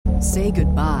Say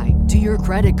goodbye to your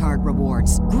credit card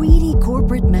rewards. Greedy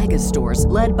corporate mega stores,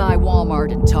 led by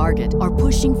Walmart and Target, are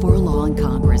pushing for a law in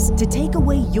Congress to take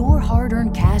away your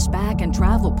hard-earned cash back and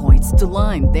travel points to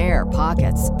line their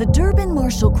pockets. The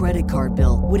Durbin-Marshall credit card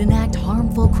bill would enact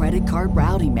harmful credit card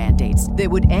routing mandates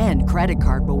that would end credit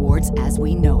card rewards as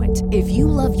we know it. If you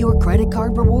love your credit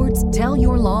card rewards, tell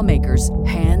your lawmakers,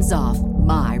 hands off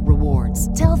my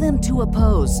rewards. Tell them to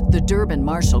oppose the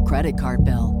Durbin-Marshall credit card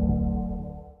bill.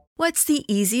 What's the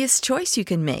easiest choice you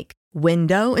can make?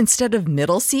 Window instead of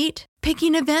middle seat?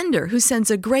 Picking a vendor who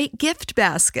sends a great gift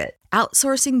basket?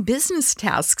 Outsourcing business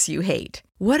tasks you hate?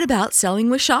 What about selling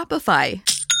with Shopify?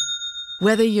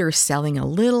 Whether you're selling a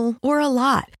little or a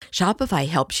lot, Shopify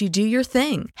helps you do your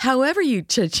thing, however you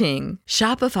cha-ching.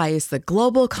 Shopify is the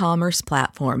global commerce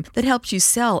platform that helps you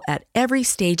sell at every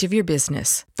stage of your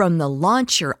business. From the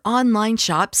launch your online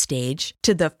shop stage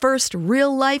to the first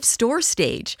real-life store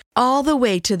stage, all the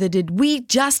way to the did we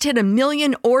just hit 1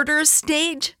 million orders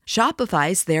stage.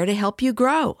 Shopify's there to help you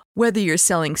grow. Whether you're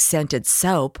selling scented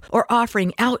soap or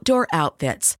offering outdoor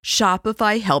outfits,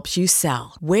 Shopify helps you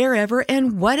sell. Wherever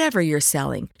and whatever you're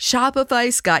selling,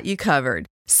 Shopify's got you covered.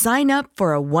 Sign up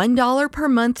for a $1 per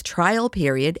month trial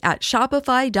period at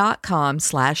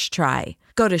shopify.com/try.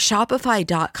 Go to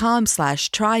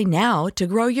shopify.com/try now to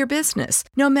grow your business,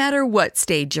 no matter what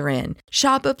stage you're in.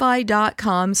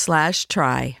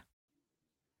 Shopify.com/try.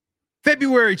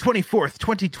 February 24th,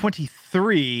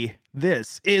 2023.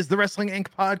 This is the Wrestling Inc.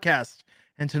 podcast.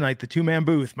 And tonight, the two-man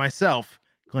booth, myself,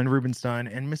 Glenn Rubenstein,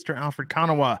 and Mr. Alfred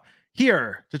Konuwa,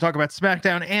 here to talk about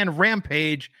SmackDown and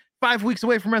Rampage. 5 weeks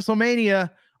away from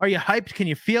WrestleMania. Are you hyped? Can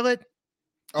you feel it?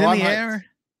 It's in the air.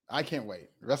 I can't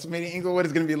wait. WrestleMania Inglewood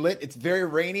is going to be lit. It's very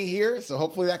rainy here, so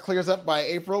hopefully that clears up by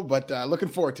April, but looking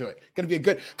forward to it. Going to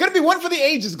be one for the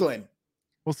ages, Glenn.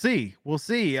 We'll see.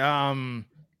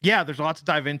 Yeah, there's a lot to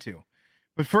dive into.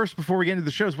 But first, before we get into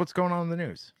the shows, what's going on in the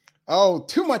news? Oh,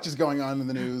 too much is going on in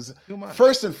the news.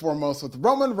 First and foremost, with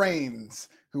Roman Reigns,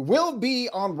 who will be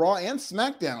on Raw and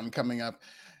SmackDown coming up.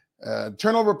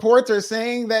 Internal reports are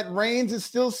saying that Reigns is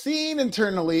still seen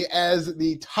internally as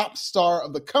the top star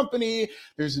of the company.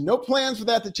 There's no plans for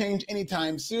that to change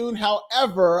anytime soon.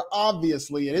 However,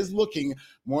 obviously, it is looking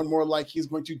more and more like he's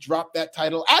going to drop that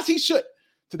title, as he should,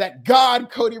 to that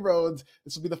god, Cody Rhodes.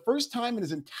 This will be the first time in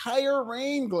his entire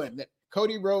reign, Glenn, that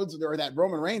Cody Rhodes or that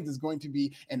Roman Reigns is going to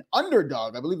be an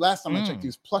underdog. I believe last time I checked, he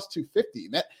was plus 250.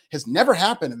 That has never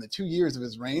happened in the 2 years of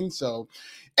his reign. So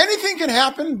anything can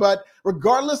happen, but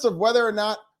regardless of whether or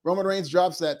not Roman Reigns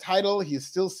drops that title, he is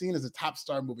still seen as a top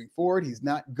star moving forward. He's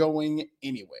not going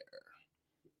anywhere.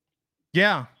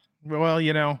 Yeah. Well,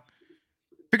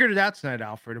 figured it out tonight,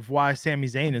 Alfred, of why Sami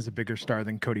Zayn is a bigger star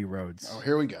than Cody Rhodes. Oh,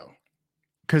 here we go.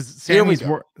 Because Sammy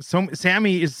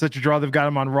is such a draw. They've got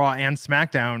him on Raw and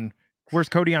SmackDown. Where's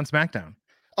Cody on SmackDown?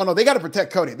 Oh, no, they got to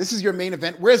protect Cody. This is your main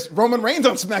event. Where's Roman Reigns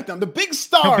on SmackDown? The big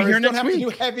stars don't have to do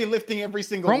heavy lifting every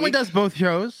single week. Roman does both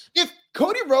shows. If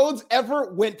Cody Rhodes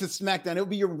ever went to SmackDown, it would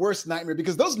be your worst nightmare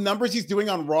because those numbers he's doing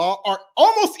on Raw are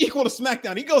almost equal to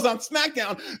SmackDown. He goes on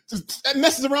SmackDown,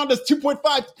 messes around, does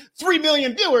 2.5, 3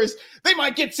 million viewers. They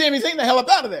might get Sami Zayn the hell up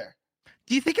out of there.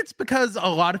 Do you think it's because a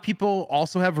lot of people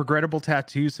also have regrettable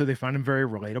tattoos, so they find him very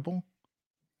relatable?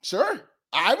 Sure.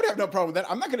 I would have no problem with that.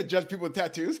 I'm not going to judge people with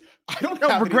tattoos. I don't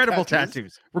have regrettable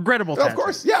tattoos. Regrettable tattoos. Of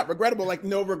course, yeah, regrettable, like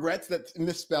no regrets, that's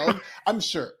misspelled. I'm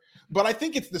sure. But I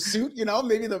think it's the suit,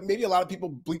 maybe a lot of people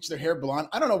bleach their hair blonde.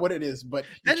 I don't know what it is, but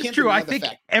that is true. I think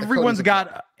everyone's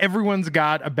got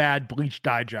a bad bleach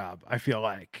dye job, I feel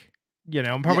like.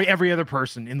 Probably every other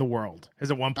person in the world has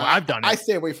at one point. I've done it. I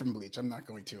stay away from bleach. I'm not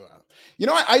going to.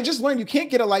 I just learned you can't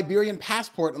get a Liberian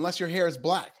passport unless your hair is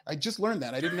black. I just learned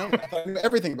that. I didn't know that. I thought I knew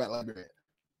everything about Liberia.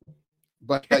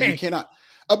 But you cannot.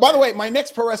 By the way, my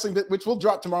next pro wrestling bit, which will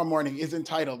drop tomorrow morning, is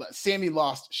entitled Sammy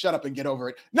Lost, Shut Up and Get Over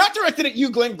It. Not directed at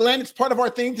you, Glenn. Glenn, it's part of our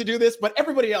thing to do this, but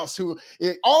everybody else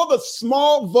all the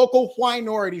small vocal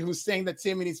minority who's saying that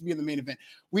Sammy needs to be in the main event.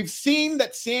 We've seen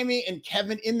that Sammy and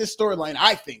Kevin in this storyline,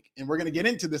 I think, and we're going to get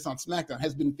into this on SmackDown,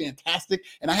 has been fantastic,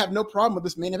 and I have no problem with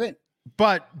this main event.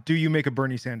 But do you make a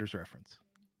Bernie Sanders reference?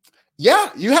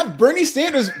 Yeah, you have Bernie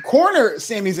Sanders corner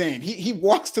Sami Zayn. He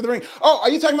walks to the ring. Oh,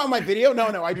 are you talking about my video? No,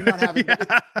 I do not have it.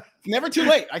 Yeah. Never too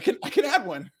late. I could add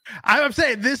one. I'm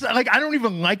saying this, I don't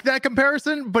even like that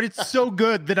comparison, but it's so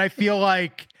good that I feel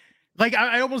like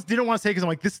I almost didn't want to say because I'm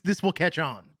like, this will catch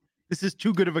on. This is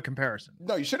too good of a comparison.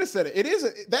 No, you should have said it.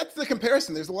 That's the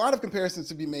comparison. There's a lot of comparisons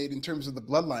to be made in terms of the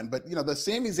bloodline, but the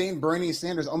Sami Zayn, Bernie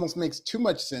Sanders almost makes too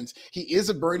much sense. He is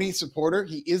a Bernie supporter.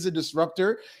 He is a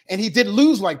disruptor, and he did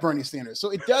lose like Bernie Sanders.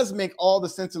 So it does make all the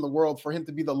sense in the world for him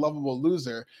to be the lovable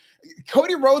loser.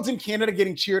 Cody Rhodes in Canada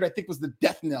getting cheered, I think, was the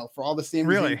death knell for all the Sami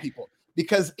Really? Zayn people,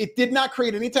 because it did not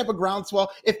create any type of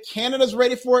groundswell. If Canada's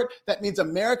ready for it, that means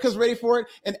America's ready for it.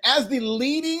 And as the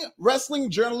leading wrestling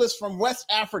journalist from West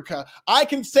Africa, I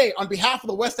can say on behalf of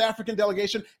the West African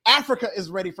delegation, Africa is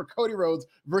ready for Cody Rhodes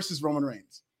versus Roman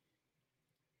Reigns.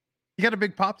 You got a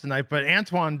big pop tonight, but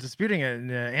Antoine disputing it.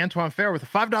 And, Antoine Fair with a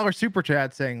 $5 super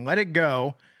chat saying, let it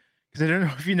go. Because I don't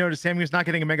know if you noticed, Sami was not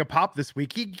getting a mega pop this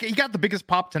week. He got the biggest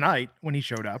pop tonight when he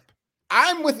showed up.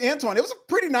 I'm with Antoine. It was a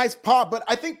pretty nice pop, but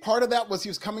I think part of that was he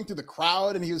was coming through the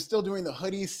crowd and he was still doing the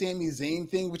hoodie Sami Zayn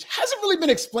thing, which hasn't really been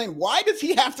explained. Why does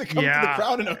he have to come to the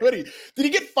crowd in a hoodie? Did he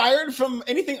get fired from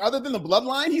anything other than the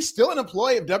bloodline? He's still an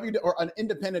employee of or an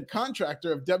independent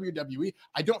contractor of WWE.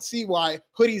 I don't see why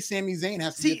hoodie Sami Zayn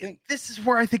has to be a thing. This is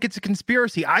where I think it's a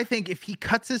conspiracy. I think if he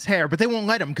cuts his hair, but they won't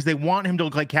let him because they want him to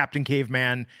look like Captain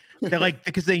Caveman.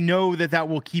 Because they know that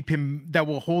will keep him, that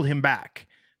will hold him back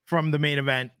from the main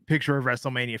event picture of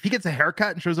WrestleMania. If he gets a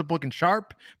haircut and shows up looking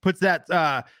sharp, puts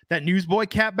that newsboy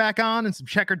cap back on and some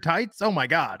checkered tights, oh my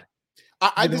God.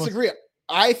 I disagree.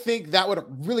 I think that would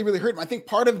really, really hurt him. I think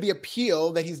part of the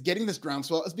appeal that he's getting this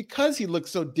groundswell is because he looks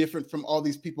so different from all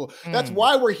these people. That's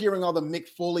why we're hearing all the Mick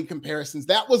Foley comparisons.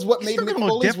 That was what made Mick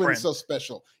Foley's win so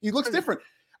special. He looks different.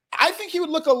 I think he would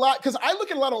look a lot, because I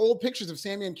look at a lot of old pictures of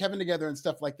Sami and Kevin together and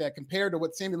stuff like that compared to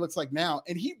what Sami looks like now.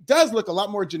 And he does look a lot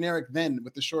more generic then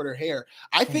with the shorter hair.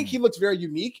 I think he looks very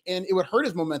unique, and it would hurt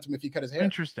his momentum if he cut his hair.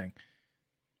 Interesting.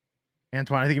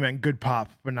 Antoine, I think he meant good pop,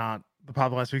 but not the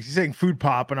pop last week. He's saying food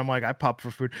pop, and I'm like, I pop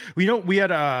for food. We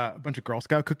had a bunch of Girl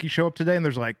Scout cookies show up today, and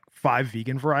there's like 5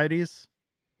 vegan varieties.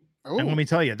 Ooh. And let me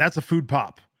tell you, that's a food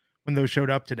pop when those showed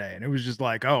up today. And it was just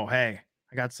like, oh, hey,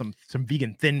 I got some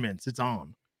vegan Thin Mints. It's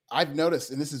on. I've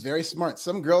noticed, and this is very smart,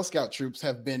 some Girl Scout troops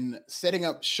have been setting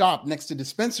up shop next to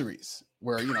dispensaries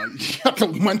where, you got the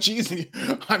munchies.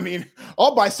 And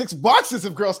I'll buy 6 boxes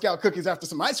of Girl Scout cookies after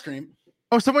some ice cream.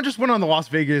 Oh, someone just went on the Las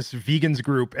Vegas vegans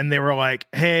group and they were like,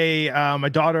 hey, my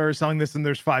daughter is selling this and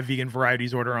there's 5 vegan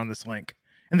varieties, order on this link.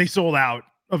 And they sold out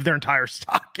of their entire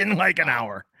stock in like an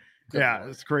hour. Good Lord.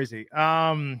 It's crazy.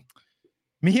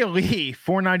 Mia Lee,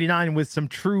 $4.99 with some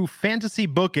true fantasy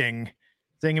booking.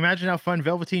 Saying, imagine how fun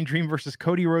Velveteen Dream versus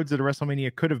Cody Rhodes at a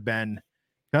WrestleMania could have been.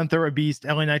 Gunther, a beast.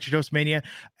 LA Knight should host Mania.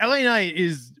 LA Knight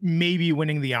is maybe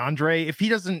winning the Andre. If he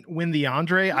doesn't win the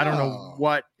Andre, I don't know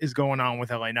what is going on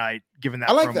with LA Knight, given that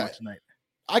promo tonight.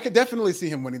 I could definitely see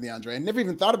him winning the Andre. I never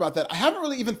even thought about that. I haven't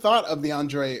really even thought of the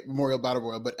Andre Memorial Battle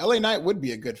Royal, but LA Knight would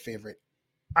be a good favorite.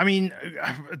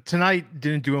 Tonight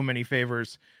didn't do him any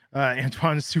favors.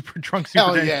 Antoine's super drunk.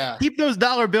 Yeah. Keep those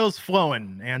dollar bills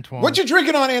flowing, Antoine. What you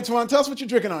drinking on, Antoine? Tell us what you're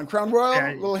drinking on. Crown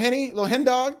Royal, little Henny, little hen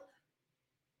dog.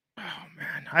 Oh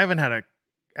man, I haven't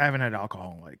had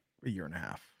alcohol in like a year and a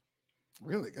half.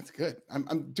 Really? That's good.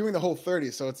 I'm doing the whole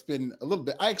 30, so it's been a little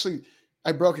bit.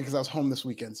 I broke it because I was home this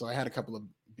weekend, so I had a couple of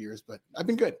beers, but I've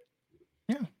been good.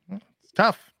 Yeah.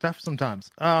 Tough sometimes.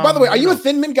 By the way, are you a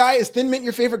Thin Mint guy? Is Thin Mint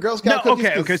your favorite Girl Scout cookies?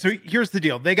 Okay. So here's the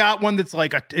deal. They got one that's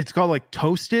like it's called like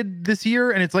Toasted this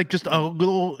year, and it's like just a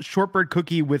little shortbread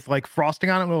cookie with like frosting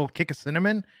on it, a little kick of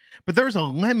cinnamon. But there's a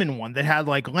lemon one that had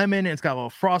like lemon, and it's got a little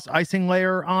frost icing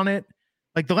layer on it.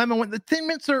 Like the lemon one, the Thin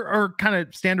Mints are kind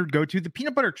of standard go-to. The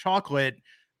peanut butter chocolate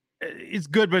is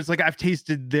good, but it's like I've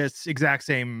tasted this exact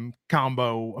same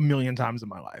combo a million times in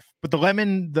my life. But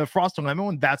the frosted lemon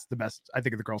one, that's the best, I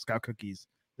think, of the Girl Scout cookies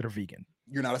that are vegan.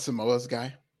 You're not a Samoa's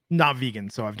guy? Not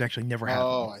vegan, so I've actually never had them.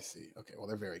 Oh, I see. Okay, well,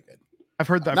 they're very good. I've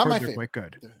heard that they're quite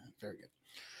good. They're very good.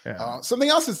 Yeah. Something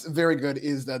else that's very good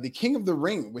is the King of the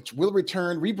Ring, which will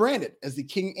return rebranded as the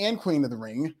King and Queen of the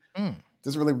Ring.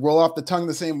 Doesn't really roll off the tongue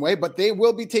the same way, but they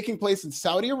will be taking place in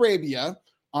Saudi Arabia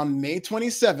on May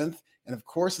 27th. And of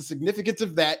course, the significance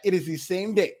of that, it is the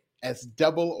same date as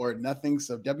Double or Nothing.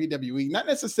 So WWE, not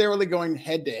necessarily going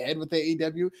head to head with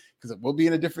AEW, because it will be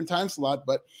in a different time slot,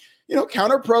 but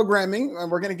counter programming.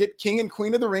 And we're going to get King and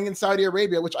Queen of the Ring in Saudi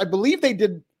Arabia, which I believe they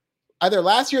did either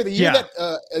last year or the year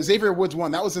that Xavier Woods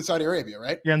won. That was in Saudi Arabia,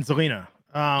 right? Yeah, and Zelina.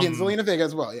 And Zelina Vega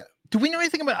as well, yeah. Do we know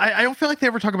anything about? I don't feel like they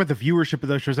ever talk about the viewership of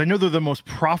those shows. I know they're the most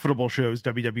profitable shows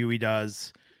WWE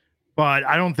does, but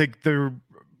I don't think they're.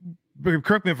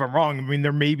 Correct me if I'm wrong.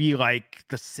 They're maybe like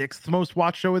the 6th most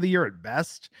watched show of the year at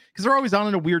best, because they're always on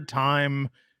at a weird time.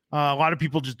 A lot of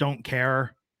people just don't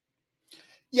care.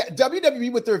 Yeah,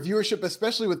 WWE with their viewership,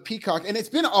 especially with Peacock, and it's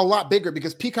been a lot bigger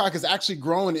because Peacock has actually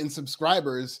grown in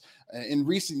subscribers in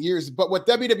recent years. But what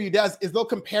WWE does is they'll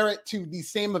compare it to the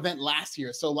same event last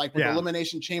year. So like with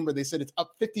Elimination Chamber, they said it's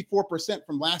up 54%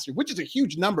 from last year, which is a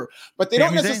huge number. But they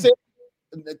don't necessarily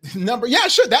number. Yeah,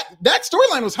 sure. That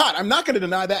storyline was hot. I'm not going to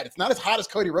deny that. It's not as hot as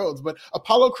Cody Rhodes, but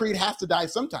Apollo Creed has to die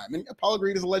sometime. And Apollo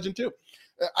Creed is a legend too.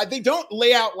 They don't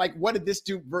lay out like, what did this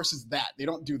do versus that? They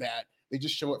don't do that. They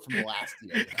just show it from the last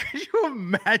year. Could you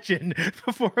imagine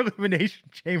before Elimination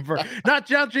Chamber, not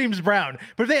James Brown,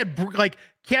 but if they had like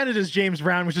Canada's James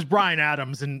Brown, which is Bryan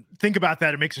Adams, and think about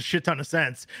that, it makes a shit ton of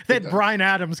sense. They had Bryan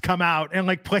Adams come out and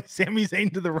like play Sami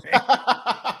Zayn to the ring.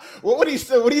 What would he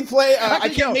say? What do you play? I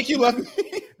Can't Make You Love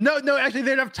Me. No, actually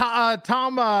they'd have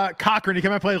Tom Cochran to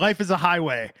come out and play Life is a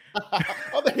Highway.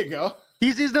 Oh, there you go.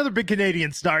 He's another big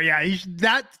Canadian star. Yeah,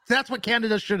 that's what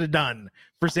Canada should have done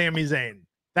for Sami Zayn.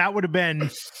 That would have been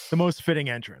the most fitting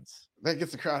entrance. That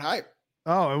gets the crowd hype.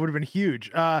 Oh, it would have been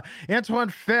huge. Antoine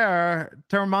Fair,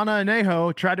 Termana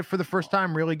Anejo tried it for the first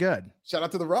time. Really good. Shout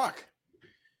out to The Rock.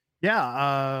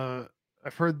 Yeah,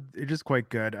 I've heard it is quite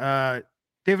good.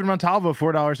 David Montalvo,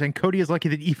 $4, saying Cody is lucky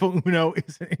that Evil Uno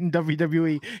is in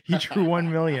WWE. He drew 1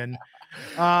 million.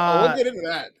 We'll get into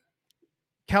that.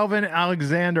 Kelvin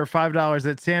Alexander, $5,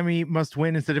 that Sammy must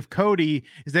win instead of Cody.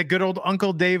 Is that good old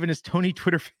Uncle Dave and his Tony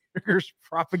Twitter fingers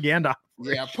propaganda?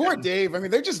 Yeah, poor Dave. I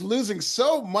mean, they're just losing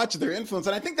so much of their influence.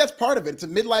 And I think that's part of it. It's a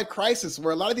midlife crisis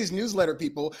where a lot of these newsletter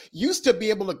people used to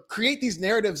be able to create these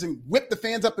narratives and whip the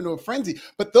fans up into a frenzy.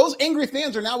 But those angry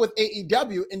fans are now with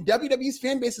AEW, and WWE's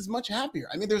fan base is much happier.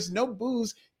 I mean, there's no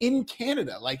booze in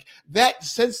Canada. Like, that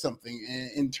says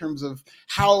something in terms of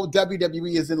how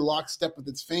WWE is in lockstep with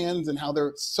its fans and how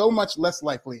they're so much less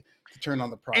likely to turn on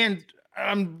the product. And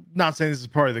I'm not saying this is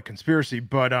part of the conspiracy,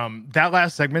 but that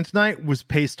last segment tonight was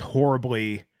paced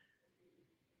horribly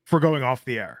for going off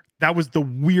the air. That was the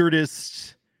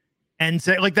weirdest, and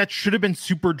like that should have been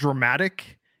super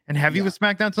dramatic and heavy with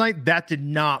SmackDown tonight. That did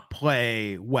not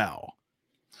play well.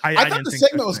 I thought the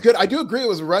segment was good. I do agree it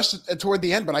was rushed toward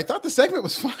the end, but I thought the segment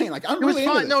was fine. Like, I'm really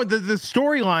into it. No, the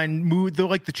storyline mood,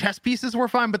 the chess pieces were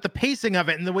fine, but the pacing of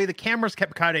it and the way the cameras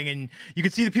kept cutting, and you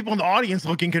could see the people in the audience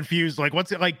looking confused. Like,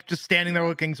 what's it like? Just standing there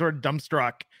looking sort of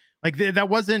dumbstruck. Like that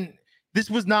wasn't.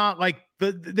 This was not like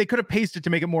they could have paced it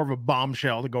to make it more of a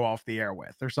bombshell to go off the air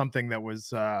with, or something that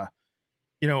was, a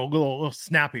little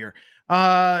snappier.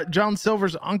 John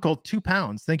Silver's uncle,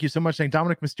 £2. Thank you so much. Saying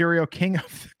Dominic Mysterio, king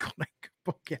of the Clank.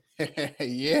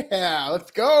 Yeah, let's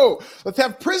go. Let's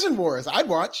have Prison Wars. I'd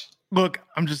watch. Look,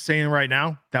 I'm just saying right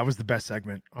now, that was the best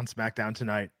segment on SmackDown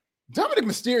tonight. Dominic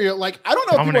Mysterio, like, I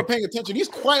don't know if people are paying attention. He's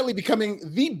quietly becoming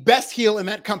the best heel in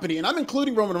that company, and I'm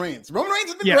including Roman Reigns. Roman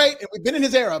Reigns has been great, and we've been in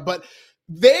his era, but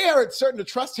they are starting to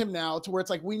trust him now to where it's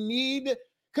like we need,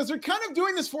 because they're kind of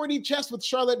doing this 4D chess with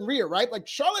Charlotte and Rhea, right? Like,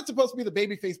 Charlotte's supposed to be the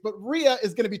babyface, but Rhea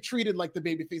is going to be treated like the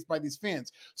babyface by these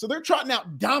fans. So they're trotting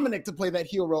out Dominic to play that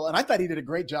heel role, and I thought he did a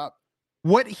great job.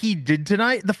 What he did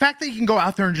tonight, the fact that he can go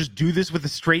out there and just do this with a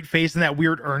straight face and that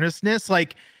weird earnestness,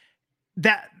 like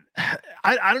that,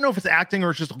 I don't know if it's acting or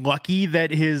it's just lucky that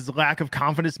his lack of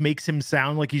confidence makes him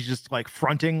sound like he's just like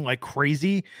fronting like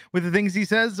crazy with the things he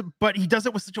says, but he does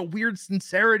it with such a weird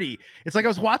sincerity. It's like I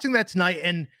was watching that tonight,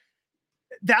 and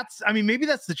maybe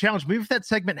that's the challenge. Maybe if that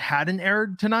segment hadn't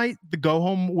aired tonight, the go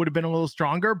home would have been a little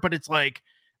stronger, but it's like,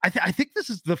 I think this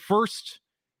is the first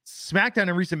SmackDown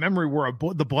in recent memory where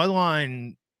the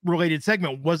Bloodline related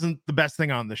segment wasn't the best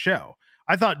thing on the show.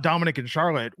 I thought Dominic and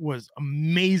Charlotte was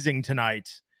amazing tonight.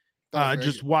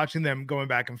 Just watching them going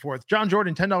back and forth. John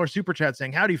Jordan, $10 super chat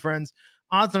saying, howdy friends.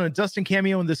 Odds on a Dustin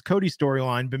cameo in this Cody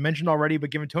storyline been mentioned already, but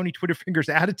given Tony Twitter fingers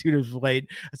attitude of late,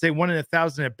 I say 1 in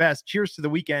 1,000 at best. Cheers to the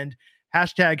weekend.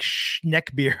 Hashtag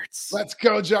neckbeards. Let's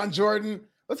go, John Jordan.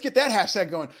 Let's get that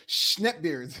hashtag going.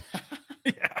 Neckbeards.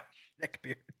 Yeah,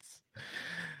 neckbeards.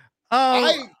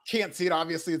 I can't see it.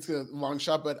 Obviously, it's a long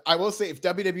shot, but I will say if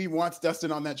WWE wants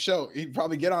Dustin on that show, he'd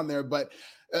probably get on there. But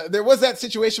there was that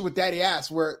situation with Daddy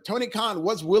Ass where Tony Khan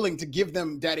was willing to give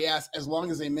them Daddy Ass as long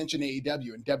as they mentioned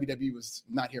AEW, and WWE was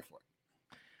not here for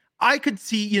it. I could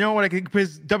see,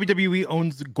 because WWE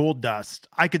owns Goldust.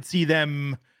 I could see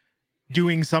them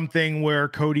doing something where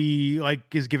Cody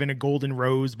is given a golden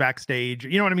rose backstage,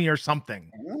 you know what I mean, or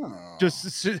something,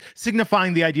 just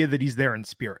signifying the idea that he's there in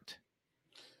spirit.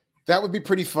 That would be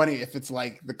pretty funny if it's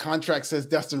like the contract says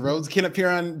Dustin Rhodes can appear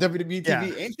on WWE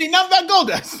TV. Ain't seen nothing about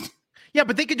Goldust. Yeah,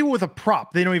 but they could do it with a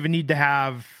prop. They don't even need to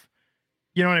have,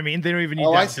 you know what I mean? They don't even need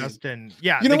to have Dustin.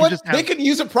 Yeah, you know what? They could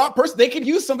use a prop person. They could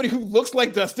use somebody who looks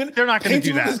like Dustin. They're not going to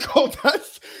do that.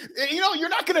 Goldust. You're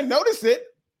not going to notice it.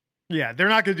 Yeah, they're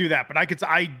not going to do that. But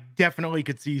I definitely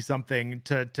could see something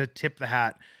to tip the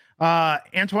hat.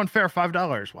 Antoine Fair,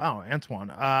 $5. Wow,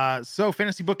 Antoine. So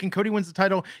fantasy booking, Cody wins the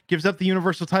title, gives up the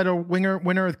Universal title. Winner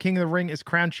of the King of the Ring is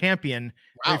crowned champion.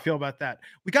 Wow. How do you feel about that?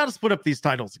 We got to split up these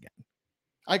titles again.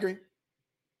 I agree.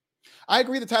 I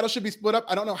agree the title should be split up.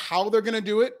 I don't know how they're going to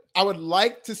do it. I would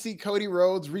like to see Cody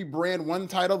Rhodes rebrand one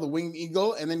title, the Winged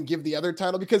Eagle, and then give the other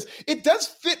title, because it does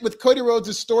fit with Cody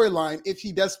Rhodes' storyline if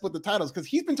he does split the titles, because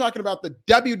he's been talking about the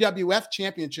WWF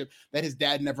Championship that his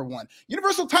dad never won.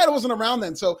 Universal title wasn't around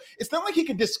then, so it's not like he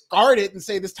could discard it and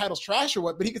say this title's trash or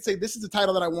what, but he could say this is the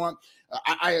title that I want.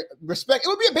 I respect. It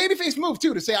would be a babyface move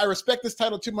too to say I respect this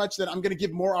title too much that I'm going to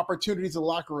give more opportunities in the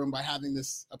locker room by having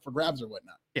this up for grabs or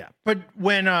whatnot. Yeah, but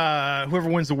when whoever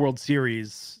wins the World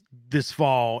Series this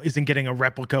fall isn't getting a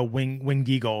replica Winged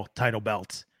Eagle title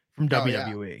belt from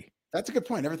WWE. Yeah. That's a good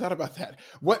point. Never thought about that.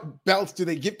 What belts do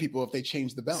they give people if they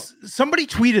change the belt? Somebody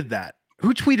tweeted that.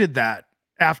 Who tweeted that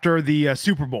after the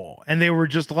Super Bowl? And they were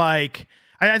just like,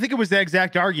 I think it was the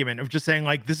exact argument of just saying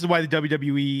like, this is why the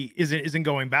WWE isn't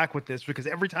going back with this, because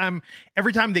every time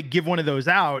they give one of those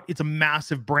out, it's a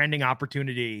massive branding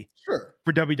opportunity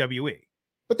for WWE.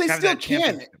 But they still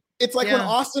can. It's like when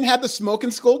Austin had the Smoke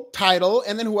and Skull title,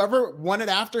 and then whoever won it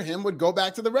after him would go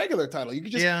back to the regular title. You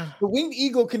could just the Winged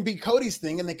Eagle can be Cody's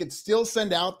thing, and they could still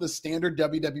send out the standard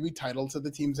WWE title to the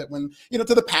teams that win, to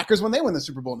the Packers when they win the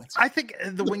Super Bowl next year. I think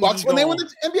the Winged Bucks Eagle, when they win the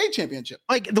NBA championship.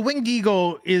 Like the Winged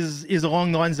Eagle is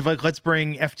along the lines of like, let's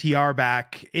bring FTR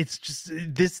back. It's just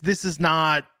this is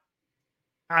not.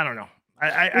 I don't know.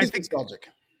 I think nostalgic.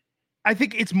 I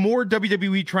think it's more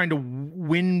WWE trying to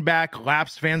win back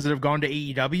lapsed fans that have gone to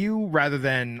AEW rather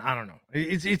than, I don't know.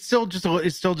 It's still just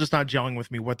not gelling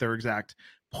with me what their exact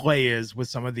play is with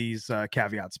some of these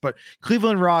caveats. But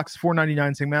Cleveland Rocks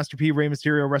 499 saying Master P, Rey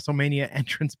Mysterio, WrestleMania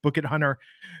entrance, Book It Hunter.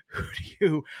 Who do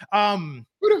you?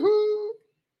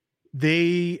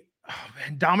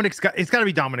 Dominic's it's got to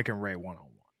be Dominic and Rey one-on-one.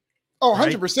 Oh,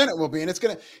 100% it will be.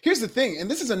 And here's the thing. And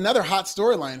this is another hot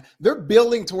storyline. They're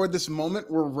building toward this moment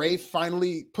where Rey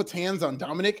finally puts hands on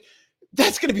Dominic.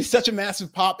 That's going to be such a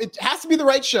massive pop. It has to be the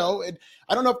right show.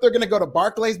 I don't know if they're going to go to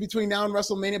Barclays between now and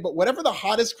WrestleMania, but whatever the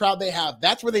hottest crowd they have,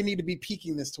 that's where they need to be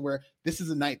peaking this to where this is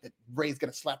a night that Rey's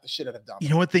going to slap the shit out of Dominic. You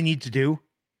know what they need to do?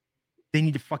 They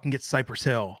need to fucking get Cypress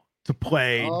Hill to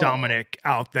play Dominic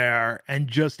out there and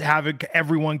just have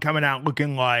everyone coming out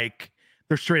looking like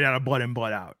they're straight out of Blood In,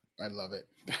 Blood Out. I love it.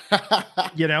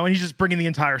 And he's just bringing the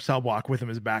entire cell block with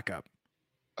him as backup.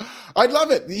 I'd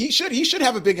love it. He should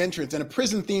have a big entrance and a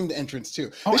prison themed entrance too.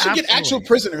 They should absolutely get actual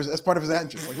prisoners as part of his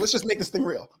entrance. Like, let's just make this thing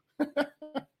real.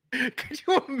 Could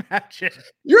you imagine?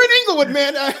 You're in Inglewood,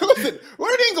 man. Listen, we're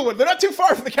in Inglewood. They're not too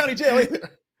far from the county jail either.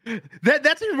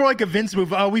 That's more like a Vince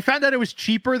move. We found out it was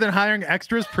cheaper than hiring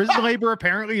extras. Prison labor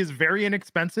apparently is very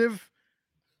inexpensive.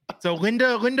 So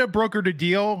Linda brokered a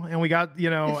deal, and we got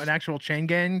an actual chain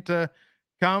gang to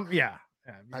come. Yeah,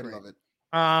 I love it.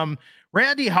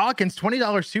 Randy Hawkins,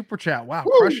 $20 super chat. Wow,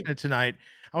 crushing it tonight.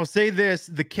 I will say this: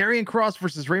 the Karrion Kross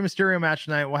versus Rey Mysterio match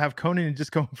tonight will have Conan and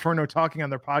Disco Inferno talking on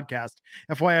their podcast.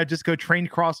 FYI, Disco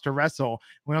trained Kross to wrestle.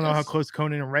 We don't know how close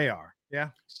Conan and Rey are.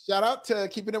 Yeah. Shout out to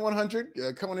Keeping It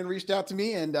 100. Conan reached out to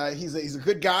me, and he's a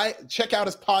good guy. Check out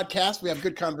his podcast. We have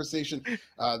good conversation.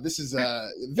 This is a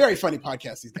very funny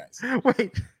podcast, these guys.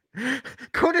 Wait.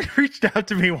 Conan reached out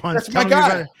to me once. That's my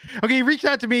guy. Okay, he reached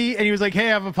out to me, and he was like, hey, I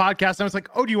have a podcast. And I was like,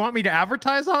 oh, do you want me to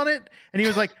advertise on it? And he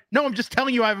was like, no, I'm just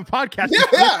telling you I have a podcast.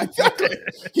 Yeah, exactly.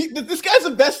 This guy's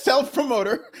the best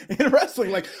self-promoter in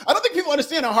wrestling. Like, I don't think people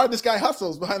understand how hard this guy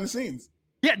hustles behind the scenes.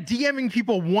 Yeah, DMing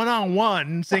people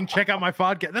one-on-one saying, check out my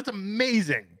podcast. That's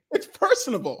amazing. It's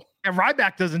personable. And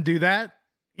Ryback doesn't do that.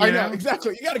 I know,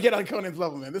 exactly. You got to get on Conan's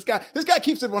level, man. This guy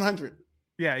keeps it 100.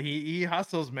 Yeah, he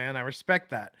hustles, man. I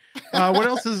respect that. What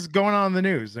else is going on in the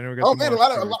news? I know we got man, a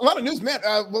lot of news, man.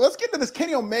 Well, let's get into this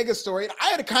Kenny Omega story. And I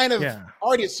had to kind of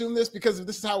already assume this because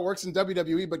this is how it works in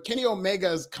WWE, but Kenny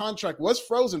Omega's contract was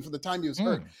frozen for the time he was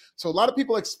hurt. So a lot of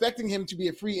people expecting him to be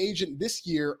a free agent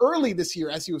early this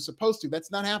year, as he was supposed to. That's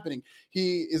not happening.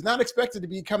 He is not expected to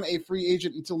become a free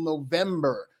agent until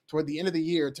November, toward the end of the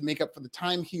year, to make up for the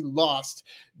time he lost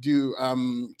due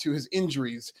to his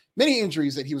injuries, many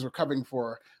injuries that he was recovering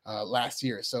for last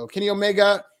year. So Kenny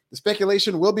Omega, the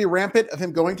speculation will be rampant of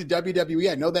him going to WWE.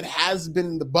 I know that has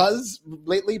been the buzz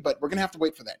lately, but we're going to have to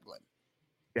wait for that, Glenn.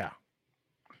 Yeah.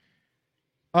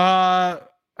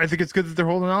 I think it's good that they're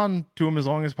holding on to him as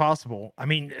long as possible. I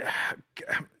mean,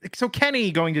 so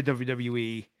Kenny going to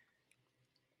WWE,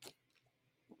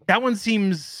 that one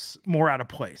seems more out of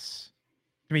place.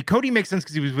 I mean, Cody makes sense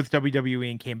because he was with WWE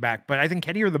and came back, but I think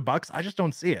Kenny or the Bucks, I just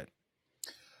don't see it.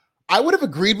 I would have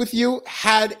agreed with you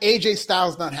had AJ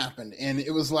Styles not happened. And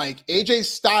it was like AJ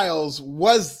Styles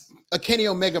was a Kenny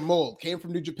Omega mold, came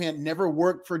from New Japan, never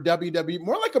worked for WWE,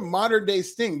 more like a modern day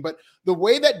Sting. But the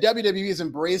way that WWE has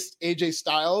embraced AJ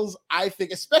Styles, I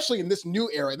think, especially in this new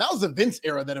era, and that was the Vince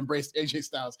era that embraced AJ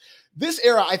Styles. This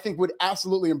era, I think, would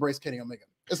absolutely embrace Kenny Omega.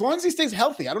 As long as he stays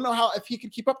healthy. I don't know if he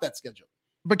could keep up that schedule.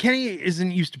 But Kenny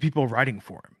isn't used to people writing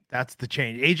for him. That's the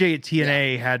change. AJ at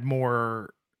TNA had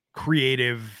more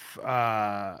creative,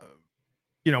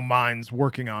 minds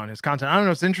working on his content. I don't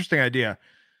know. It's an interesting idea.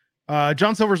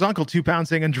 John Silver's uncle, 2 pounds,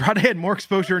 saying Andrade had more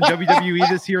exposure in WWE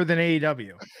this year than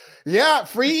AEW. Yeah,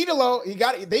 free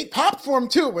Idolo. They popped for him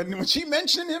too. When she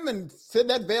mentioned him and said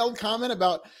that veiled comment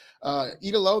about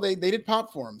Idolo, they did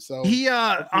pop for him. So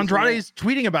Andrade is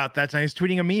tweeting about that tonight. He's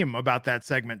tweeting a meme about that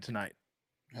segment tonight.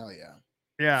 Hell yeah.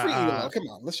 Yeah. Free Idolo. Come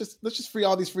on. Let's just free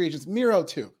all these free agents. Miro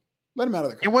too. Let him out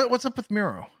of the country. What's up with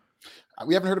Miro?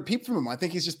 We haven't heard a peep from him. I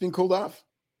think he's just being cooled off.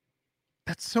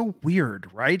 That's so weird,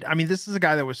 right? I mean, this is a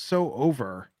guy that was so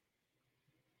over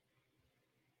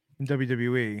in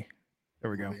WWE. There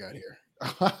we go. What we got here?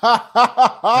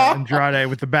 Andrade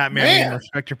with the Batman and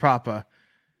Respect Your Papa.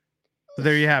 So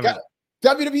there you have it.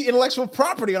 WWE intellectual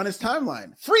property on his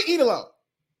timeline. Free Idolo.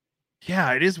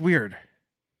 Yeah, it is weird.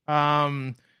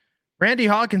 Randy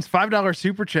Hawkins, $5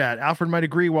 super chat. Alfred might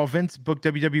agree. While Vince booked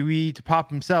WWE to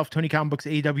pop himself, Tony Khan books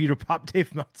AEW to pop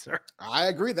Dave Meltzer. I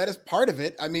agree. That is part of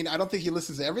it. I mean, I don't think he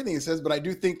listens to everything he says, but I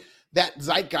do think that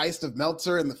zeitgeist of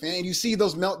Meltzer and the fan, and you see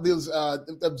those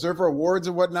Observer Awards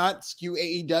or whatnot, skew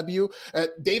AEW.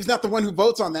 Dave's not the one who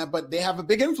votes on that, but they have a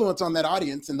big influence on that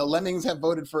audience, and the Lemmings have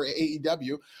voted for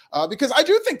AEW because I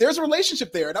do think there's a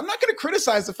relationship there. And I'm not going to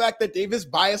criticize the fact that Dave is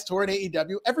biased toward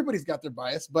AEW. Everybody's got their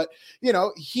bias, but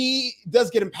he does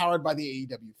get empowered by the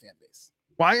AEW fan base.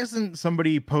 Why isn't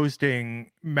somebody posting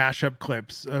mashup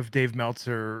clips of Dave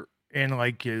Meltzer and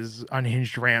like his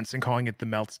unhinged rants and calling it the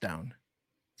Melts Down?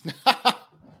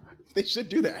 They should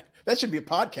do that. That should be a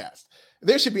podcast.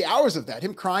 There should be hours of that.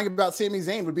 Him crying about Sami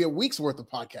Zayn would be a week's worth of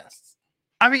podcasts.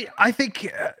 I mean, I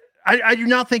think I do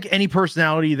not think any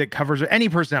personality that covers any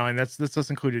personality, that's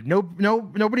us included.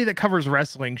 Nobody that covers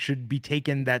wrestling should be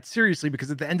taken that seriously,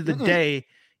 because at the end of the day,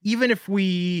 even if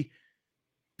we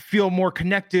feel more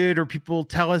connected or people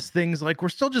tell us things, like, we're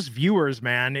still just viewers,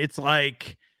 man. It's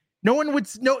like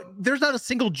there's not a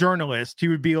single journalist who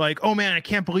would be like, oh man, I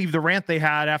can't believe the rant they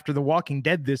had after The Walking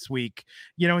Dead this week.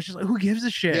 It's just like, who gives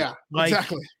a shit? Yeah, like,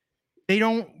 exactly. They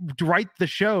don't write the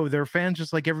show. They're fans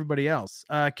just like everybody else.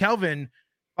 Kelvin,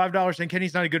 $5 saying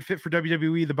Kenny's not a good fit for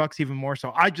WWE. The Bucks even more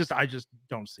so. I just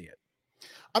don't see it.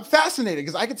 I'm fascinated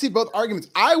because I can see both arguments.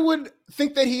 I would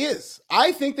think that he is.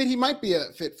 I think that he might be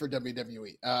a fit for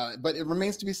WWE, but it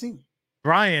remains to be seen.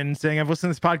 Brian saying, I've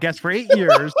listened to this podcast for 8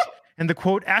 years. And the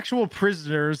quote, actual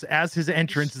prisoners as his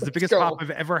entrance is the biggest pop I've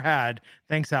ever had.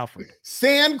 Thanks, Alfred.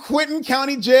 San Quentin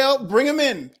County Jail, bring him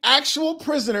in. Actual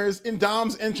prisoners in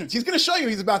Dom's entrance. He's going to show you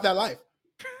he's about that life.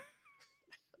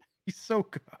 He's so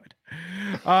good.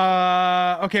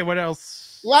 Okay, what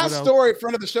else? Last story,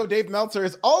 friend of the show, Dave Meltzer,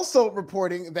 is also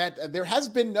reporting that there has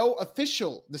been no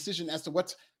official decision as to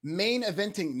what's main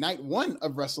eventing night 1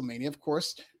 of WrestleMania. Of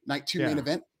course, night 2 main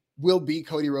event will be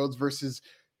Cody Rhodes versus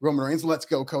Roman Reigns. Let's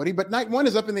go, Cody. But night 1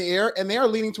 is up in the air, and they are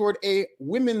leaning toward a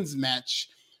women's match.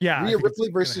 Yeah, Rhea Ripley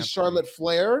versus Charlotte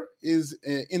Flair is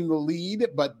in the lead,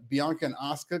 but Bianca and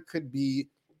Asuka could be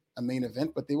a main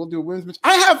event, but they will do a women's match.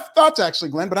 I have thoughts, actually,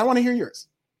 Glenn, but I want to hear yours.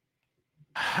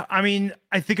 I mean,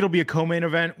 I think it'll be a co-main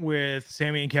event with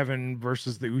Sami and Kevin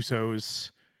versus the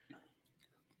Usos.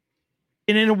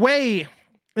 And in a way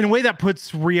that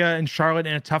puts Rhea and Charlotte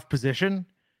in a tough position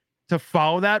to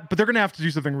follow that, but they're going to have to do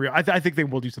something real. I think they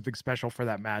will do something special for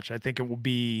that match. I think it'll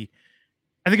be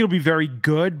very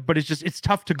good, but it's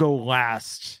tough to go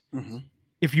last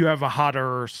if you have a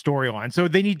hotter storyline. So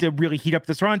they need to really heat up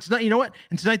this run tonight. You know what?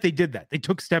 And tonight they did that. They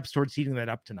took steps towards heating that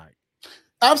up tonight.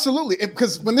 Absolutely.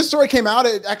 Because when this story came out,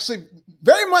 it actually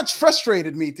very much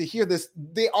frustrated me to hear this.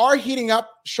 They are heating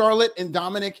up Charlotte and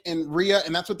Dominic and Rhea,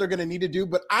 and that's what they're going to need to do.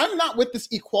 But I'm not with this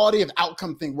equality of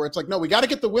outcome thing where it's like, no, we got to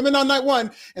get the women on night 1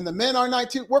 and the men on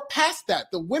night 2. We're past that.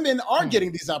 The women are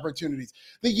getting these opportunities.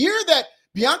 The year that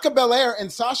Bianca Belair and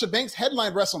Sasha Banks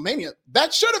headlined WrestleMania,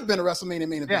 that should have been a WrestleMania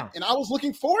main event. Yeah. And I was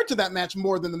looking forward to that match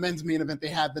more than the men's main event they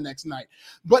had the next night.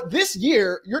 But this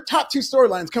year, your top 2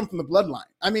 storylines come from the bloodline.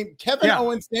 I mean, Kevin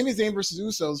Owens, Sami Zayn versus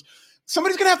Usos.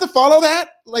 Somebody's going to have to follow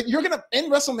that. Like, you're going to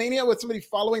end WrestleMania with somebody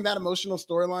following that emotional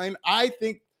storyline. I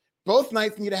think both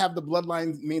nights need to have the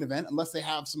bloodline main event, unless they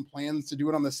have some plans to do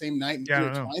it on the same night and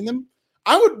intertwine them.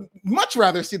 I would much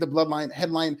rather see the bloodline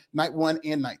headline night 1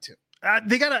 and night 2.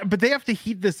 but they have to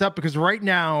heat this up because right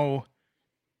now,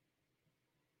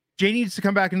 Jay needs to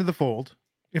come back into the fold.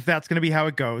 If that's going to be how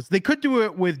it goes, they could do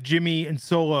it with Jimmy and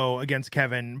Solo against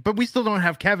Kevin, but we still don't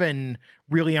have Kevin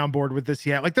really on board with this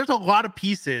yet. Like, there's a lot of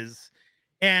pieces,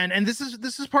 and this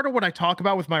is part of what I talk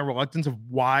about with my reluctance of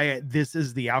why this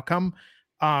is the outcome.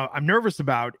 I'm nervous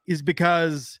about is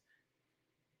because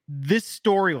this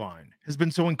storyline has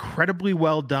been so incredibly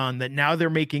well done that now they're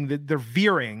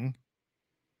veering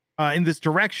in this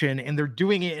direction, and they're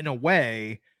doing it in a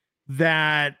way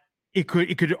that it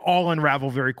could all unravel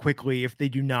very quickly if they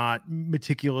do not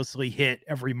meticulously hit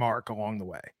every mark along the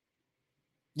way.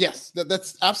 Yes,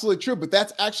 that's absolutely true. But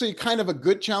that's actually kind of a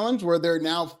good challenge where they're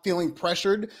now feeling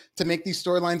pressured to make these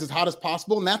storylines as hot as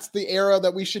possible. And that's the era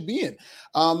that we should be in.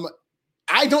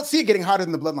 I don't see it getting hotter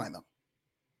than the Bloodline, though.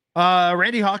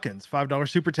 Randy Hawkins, $5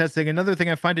 super testing. Another thing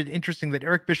I find it interesting that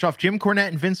Eric Bischoff, Jim Cornette,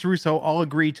 and Vince Russo all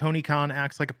agree Tony Khan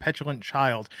acts like a petulant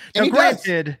child. Now,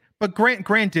 granted,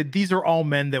 these are all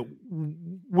men that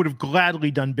would have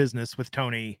gladly done business with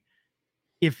Tony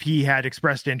if he had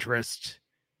expressed interest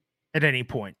at any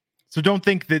point. So don't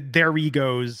think that their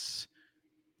egos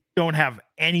don't have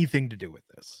anything to do with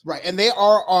this. Right. And they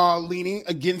are leaning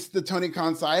against the Tony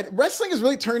Khan side. Wrestling has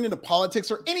really turned into politics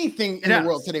or anything in the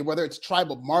world today, whether it's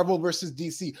tribal, Marvel versus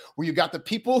DC, where you got the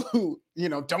people who,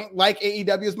 don't like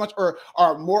AEW as much or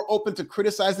are more open to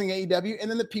criticizing AEW.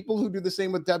 And then the people who do the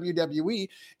same with WWE.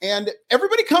 And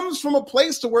everybody comes from a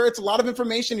place to where it's a lot of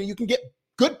information and you can get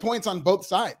good points on both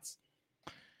sides.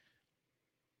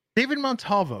 David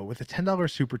Montalvo with a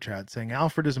 $10 super chat saying,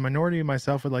 Alfred, as a minority and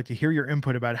myself, would like to hear your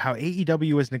input about how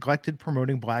AEW has neglected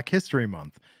promoting Black History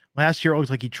Month. Last year, it looks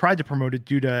like he tried to promote it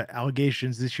due to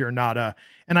allegations. This year, nada.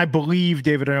 And I believe,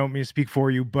 David, I don't mean to speak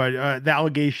for you, but the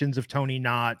allegations of Tony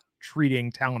not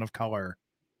treating talent of color.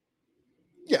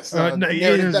 Yes,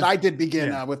 that I did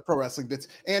begin with Pro Wrestling Bits.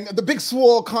 And the Big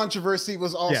Swole controversy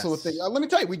was also a thing. Let me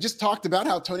tell you, we just talked about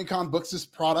how Tony Khan books his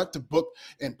product to book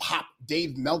and pop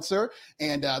Dave Meltzer.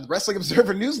 And the Wrestling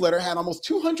Observer newsletter had almost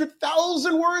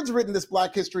 200,000 words written this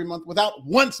Black History Month without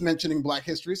once mentioning Black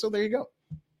history. So there you go.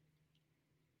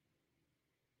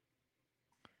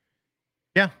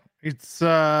 Yeah, it's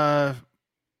I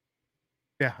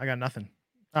got nothing.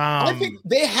 I think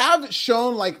they have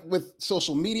shown, like with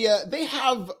social media, they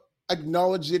have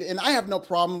acknowledged it, and I have no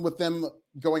problem with them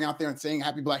going out there and saying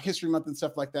Happy Black History Month and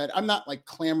stuff like that. I'm not like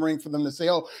clamoring for them to say,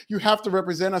 oh, you have to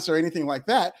represent us or anything like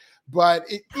that, but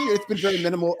it's been very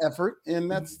minimal effort, and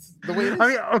that's the way it is. I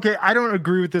mean, okay, I don't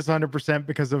agree with this 100%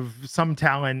 because of some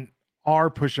talent are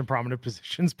pushing prominent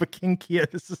positions, but King Kia,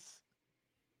 this is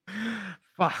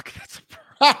fuck. That's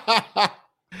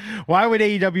why would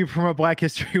AEW promote Black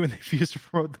history when they refuse to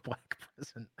promote the Black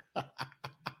present?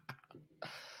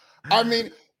 I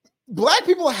mean, Black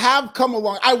people have come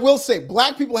along. I will say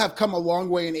Black people have come a long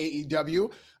way in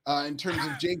AEW in terms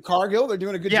of Jade Cargill. They're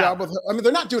doing a good job with her. I mean,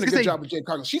 they're not doing a good job with Jade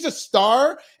Cargill. She's a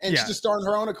star, and she's a star on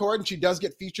her own accord, and she does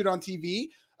get featured on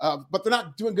TV. But they're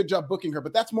not doing a good job booking her,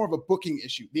 but that's more of a booking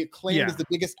issue. The Acclaimed is the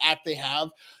biggest act they have.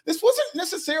 This wasn't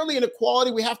necessarily an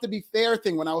equality, we have to be fair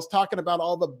thing when I was talking about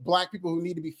all the Black people who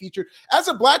need to be featured. As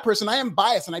a Black person, I am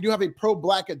biased and I do have a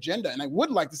pro-Black agenda, and I would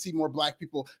like to see more Black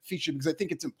people featured because I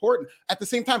think it's important. At the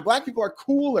same time, Black people are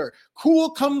cooler.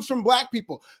 Cool comes from Black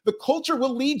people. The culture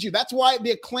will lead you. That's why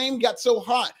the Acclaimed got so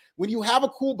hot. When you have a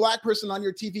cool Black person on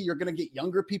your TV, you're going to get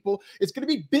younger people. It's going to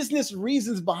be business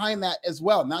reasons behind that as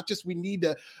well. Not just we need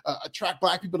to attract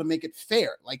Black people to make it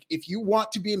fair. Like if you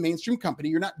want to be a mainstream company,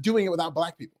 you're not doing it without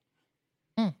Black people.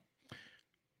 I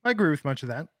agree with much of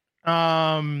that.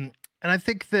 And I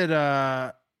think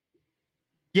that,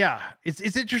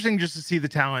 it's interesting just to see the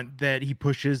talent that he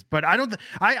pushes, but I don't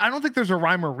think there's a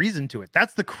rhyme or reason to it.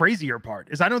 That's the crazier part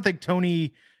is I don't think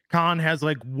Tony Khan has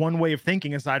like one way of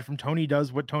thinking aside from Tony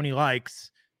does what Tony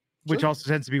likes, which also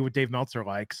tends to be what Dave Meltzer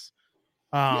likes.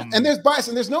 And there's bias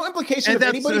and there's no implication of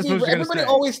anybody. Everybody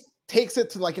always takes it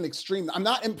to like an extreme. I'm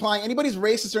not implying anybody's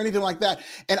racist or anything like that.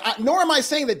 And nor am I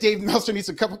saying that Dave Meltzer needs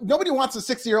a couple. Nobody wants a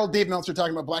 60-year-old Dave Meltzer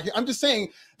talking about Black. I'm just saying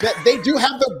that they do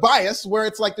have the bias where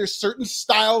it's like there's certain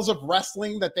styles of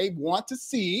wrestling that they want to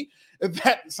see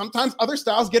that sometimes other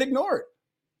styles get ignored.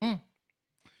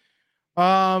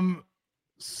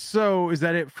 So is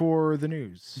that it for the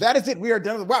news? That is it. We are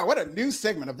done with wow, what a news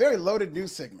segment, a very loaded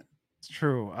news segment. It's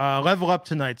true. Level Up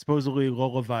tonight. Supposedly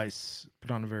Lola Vice put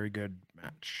on a very good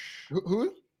match.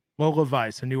 Who? Lola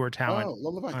Vice, a newer talent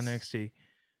Lola Vice. on NXT.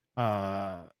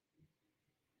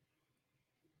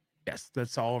 Yes,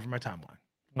 that's all over my timeline.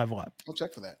 Level Up. I'll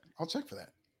check for that.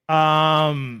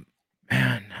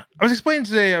 Man, I was explaining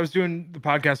today, I was doing the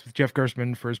podcast with Jeff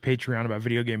Gerstmann for his Patreon about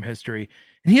video game history,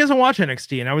 and he doesn't watch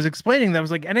NXT. And I was explaining that I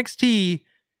was like, NXT,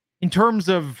 in terms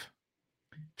of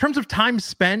time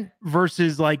spent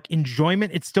versus like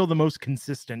enjoyment, it's still the most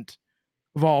consistent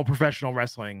of all professional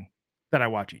wrestling that I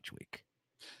watch each week.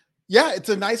 Yeah, it's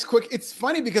a nice quick. It's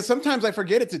funny because sometimes I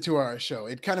forget it's a 2-hour show.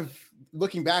 It kind of,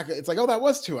 looking back, it's like, oh, that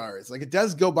was 2 hours. Like, it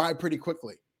does go by pretty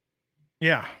quickly.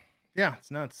 Yeah, it's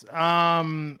nuts.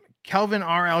 Kelvin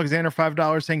R. Alexander,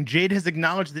 $5 saying Jade has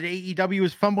acknowledged that AEW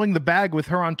is fumbling the bag with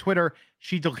her on Twitter.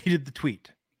 She deleted the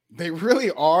tweet. They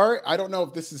really are. I don't know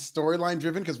if this is storyline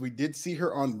driven because we did see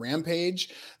her on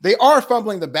Rampage. They are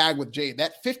fumbling the bag with Jade.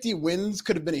 That 50 wins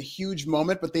could have been a huge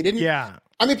moment, but they didn't. Yeah.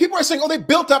 I mean, people are saying, oh, they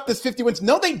built up this 50 wins.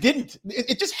 No, they didn't.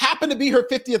 It just happened to be her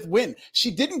 50th win. She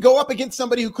didn't go up against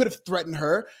somebody who could have threatened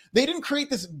her. They didn't create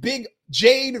this big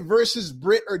Jade versus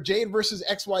Britt or Jade versus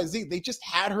XYZ. They just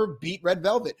had her beat Red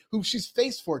Velvet, who she's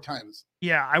faced 4 times.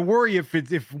 Yeah, I worry if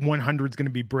 100 is going to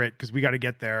be Britt because we got to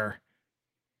get there.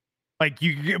 Like,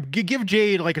 you give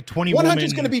Jade like a 20 woman. 100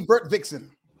 is going to be Britt Vixen.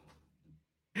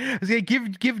 I was gonna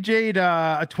give Jade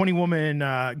a 20 woman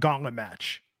gauntlet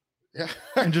match. Yeah.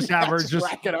 And just have her just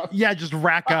rack it up. Yeah, just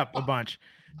rack up a bunch.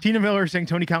 Tina Miller saying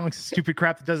Tony Khan looks stupid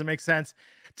crap that doesn't make sense.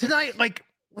 Tonight, like,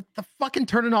 what the fucking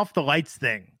turning off the lights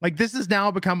thing? Like, this has now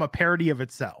become a parody of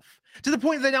itself. To the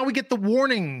point that now we get the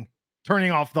warning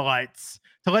turning off the lights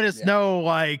to let us know,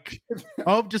 like,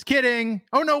 oh, just kidding.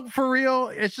 Oh no, for real.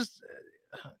 It's just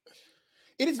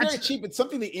it is very cheap. It's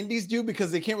something the indies do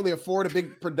because they can't really afford a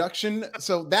big production.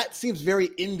 So that seems very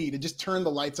indie to just turn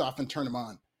the lights off and turn them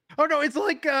on. Oh no, it's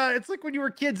like when you were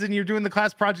kids and you're doing the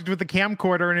class project with the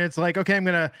camcorder and it's like, okay,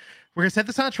 we're gonna set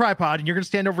this on a tripod and you're gonna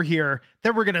stand over here,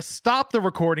 then we're gonna stop the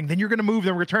recording, then you're gonna move,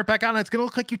 then we're gonna turn it back on, and it's gonna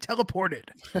look like you teleported.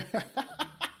 And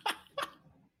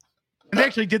they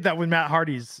actually did that with Matt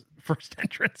Hardy's first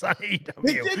entrance on AEW.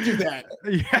 They did do that.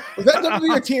 Yeah. Was that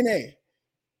WWE or TNA?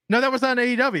 No, that was on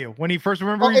AEW when he first,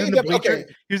 remember, he was in the bleacher, okay.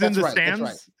 he was in the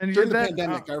stands, and he during did the that.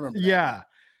 pandemic. I remember. Yeah.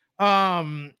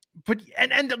 But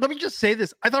let me just say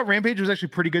this: I thought Rampage was actually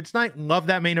pretty good tonight. Love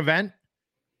that main event.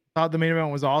 Thought the main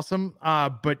event was awesome.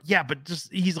 But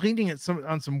just he's leaning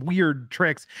on some weird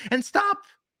tricks. And stop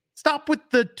with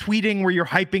the tweeting where you're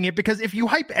hyping it, because if you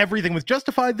hype everything with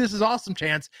Justified, this is awesome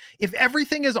chance. If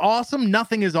everything is awesome,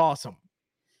 nothing is awesome.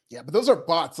 Yeah, but those are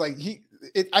bots. Like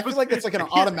I feel like it's like an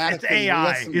automatic. It's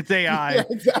AI. It's AI. Yeah,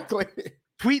 exactly.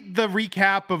 Tweet the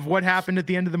recap of what happened at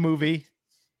the end of the movie.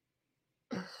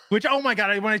 Which, oh my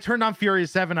God, when I turned on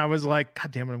Furious 7, I was like,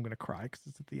 God damn it, I'm going to cry because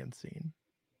it's at the end scene.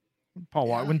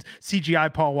 When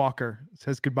CGI Paul Walker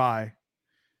says goodbye.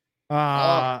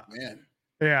 Oh, man.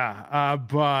 Yeah.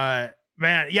 But,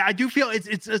 man, yeah, I do feel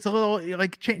it's a little,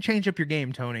 like, change up your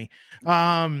game, Tony.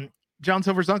 John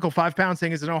Silver's uncle, £5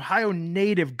 saying, is an Ohio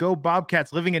native, go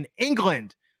Bobcats, living in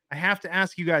England. I have to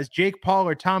ask you guys, Jake Paul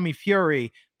or Tommy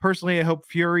Fury? Personally, I hope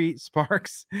Fury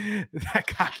sparks that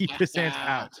cocky pissant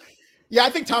out. Yeah, I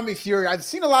think Tommy Fury. I've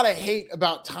seen a lot of hate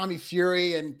about Tommy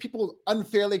Fury, and people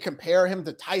unfairly compare him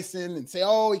to Tyson and say,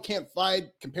 oh, he can't fight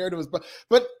compared to his bum.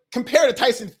 But compared to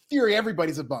Tyson Fury,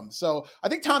 everybody's a bum. So I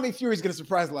think Tommy Fury is going to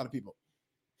surprise a lot of people.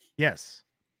 Yes.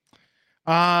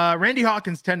 Randy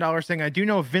Hawkins, $10 saying, I do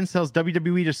know if Vince sells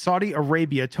WWE to Saudi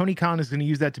Arabia, Tony Khan is going to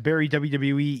use that to bury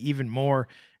WWE even more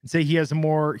and say he has a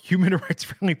more human rights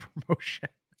friendly promotion.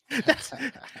 That's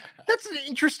an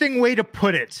interesting way to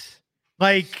put it.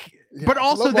 Like, yeah, but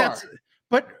also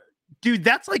dude,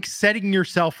 that's like setting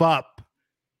yourself up.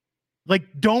 Like,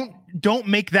 don't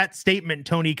make that statement,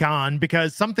 Tony Khan,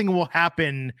 because something will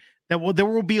happen there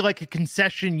will be like a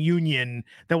concession union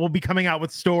that will be coming out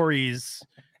with stories.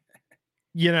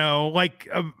 Like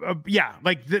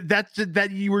that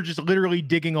you were just literally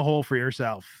digging a hole for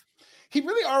yourself. He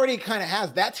really already kind of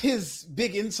has. That's his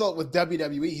big insult with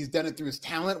WWE. He's done it through his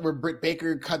talent, where Britt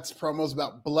Baker cuts promos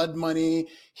about blood money.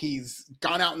 He's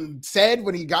gone out and said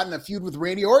when he got in a feud with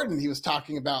Randy Orton, he was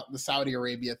talking about the Saudi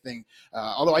Arabia thing.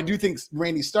 Although I do think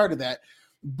Randy started that.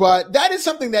 But that is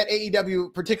something that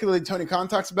AEW, particularly Tony Khan,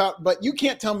 talks about. But you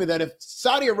can't tell me that if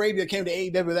Saudi Arabia came to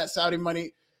AEW with that Saudi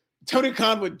money, Tony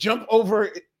Khan would jump over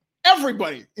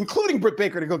everybody, including Britt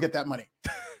Baker, to go get that money.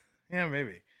 Yeah,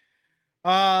 maybe.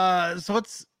 So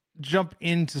let's jump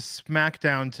into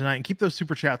SmackDown tonight and keep those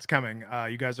super chats coming.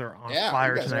 You guys are on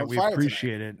fire tonight. We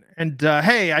appreciate it. And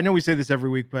hey, I know we say this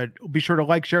every week, but be sure to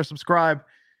like, share, subscribe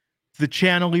to the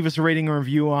channel. Leave us a rating or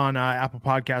review on Apple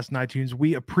Podcasts and iTunes.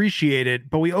 We appreciate it.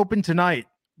 But we open tonight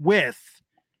with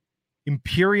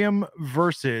Imperium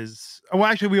versus. Oh,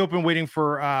 actually, we open waiting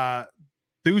for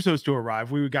the Usos to arrive.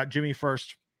 We got Jimmy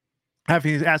first,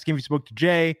 asking if he spoke to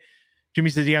Jay. Jimmy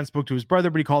says he hadn't spoke to his brother,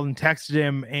 but he called and texted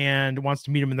him and wants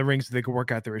to meet him in the ring so they could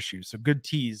work out their issues. So good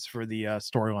tease for the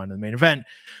storyline of the main event.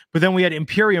 But then we had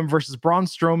Imperium versus Braun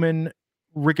Strowman,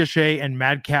 Ricochet, and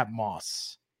Madcap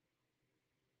Moss.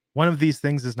 One of these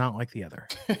things is not like the other.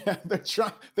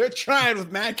 They're trying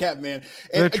with Madcap, man.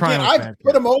 And again, I've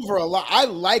put him over a lot. I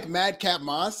like Madcap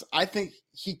Moss. I think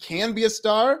he can be a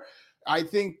star. I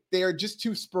think they are just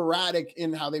too sporadic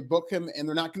in how they book him, and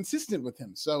they're not consistent with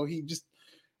him. So he just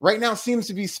right now seems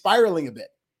to be spiraling a bit.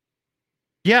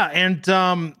 Yeah,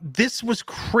 and this was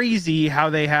crazy how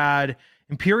they had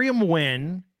Imperium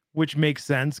win, which makes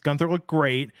sense. Gunther looked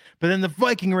great, but then the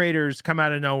Viking Raiders come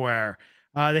out of nowhere.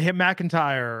 They hit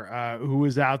McIntyre, who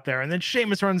was out there, and then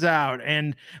Sheamus runs out,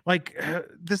 and like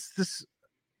this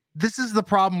is the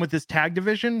problem with this tag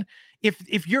division.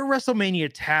 If your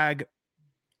WrestleMania tag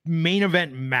main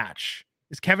event match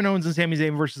is Kevin Owens and Sami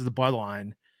Zayn versus the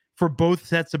Bloodline for both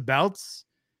sets of belts,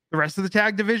 the rest of the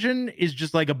tag division is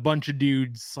just like a bunch of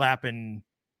dudes slapping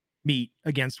meat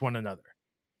against one another.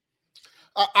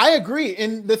 I agree.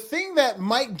 And the thing that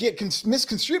might get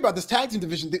misconstrued about this tag team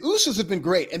division, the Usos have been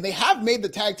great, and they have made the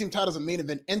tag team titles a main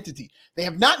event entity. They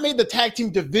have not made the tag team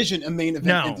division a main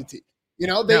event entity. You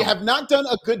know, they have not done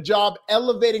a good job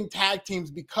elevating tag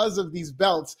teams because of these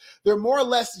belts. They're more or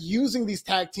less using these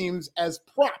tag teams as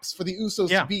props for the Usos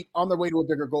to beat on their way to a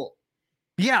bigger goal.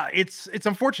 Yeah, it's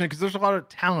unfortunate because there's a lot of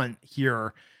talent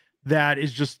here that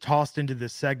is just tossed into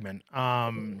this segment.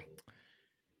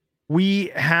 We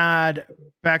had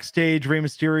backstage Rey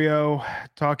Mysterio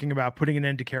talking about putting an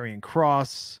end to Karrion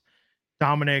Kross.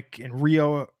 Dominic and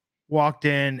Rio walked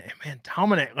in, and man,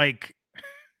 Dominic, like,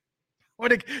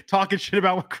 talking shit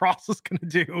about what Kross is going to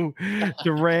do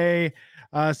to Rey.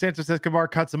 Santos Escobar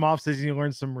cuts him off, says he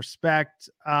learned some respect.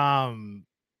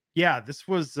 Yeah, this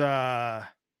was man,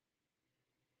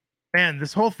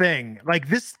 this whole thing, like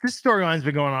this storyline's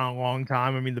been going on a long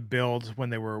time. I mean, the build when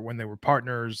they were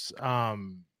partners.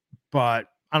 But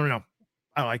I don't know.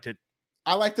 I liked it.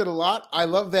 I liked it a lot. I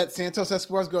love that Santos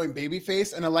Escobar's going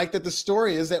babyface, and I like that the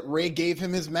story is that Rey gave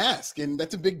him his mask, and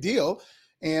that's a big deal.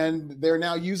 And they're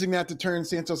now using that to turn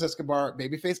Santos Escobar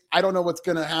babyface. I don't know what's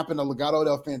going to happen to Legado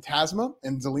del Fantasma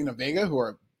and Zelina Vega, who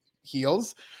are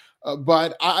heels.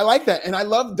 But I like that. And I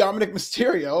love Dominic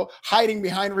Mysterio hiding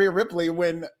behind Rhea Ripley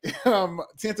when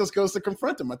Santos goes to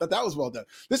confront him. I thought that was well done.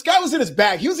 This guy was in his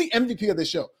bag. He was the MVP of this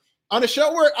show. On a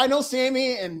show where I know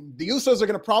Sammy and the Usos are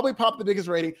going to probably pop the biggest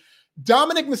rating,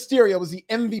 Dominic Mysterio was the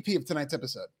MVP of tonight's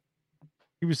episode.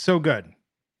 He was so good.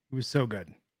 He was so good.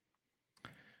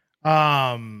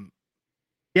 Yeah,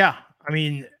 I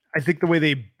mean, I think the way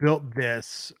they built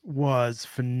this was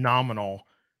phenomenal.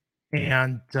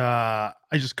 And I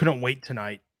just couldn't wait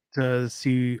tonight to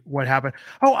see what happened.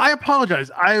 Oh, I apologize.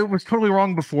 I was totally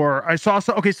wrong before. I saw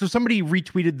so somebody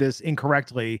retweeted this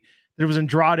incorrectly. There was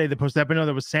Andrade that posted that, but no,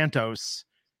 there was Santos,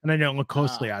 and I didn't look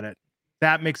closely at it.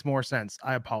 That makes more sense.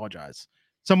 I apologize.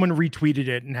 Someone retweeted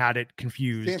it and had it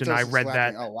confused, Santos, and I read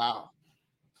that. Oh, wow.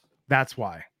 That's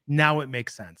why. Now it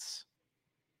makes sense.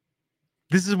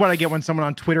 This is what I get when someone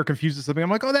on Twitter confuses something.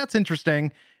 I'm like, oh, that's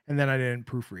interesting. And then I didn't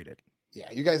proofread it. Yeah,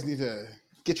 you guys need to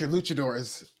get your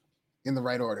luchadors in the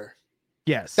right order.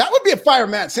 Yes. That would be a fire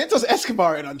match. Santos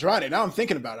Escobar and Andrade. Now I'm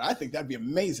thinking about it. I think that'd be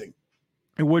amazing.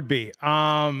 It would be.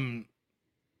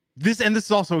 This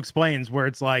also explains where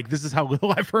it's like, this is how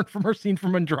little I've heard from or seen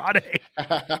from Andrade.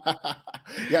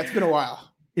 Yeah, it's been a while.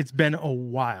 It's been a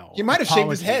while. He might have shaved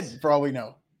his head for all we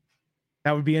know.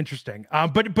 That would be interesting.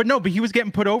 But he was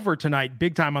getting put over tonight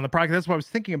big time on the product. That's why I was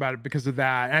thinking about it because of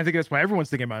that. And I think that's why everyone's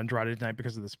thinking about Andrade tonight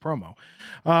because of this promo.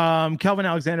 Kelvin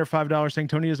Alexander, $5 saying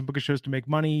Tony doesn't book his shows to make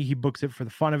money. He books it for the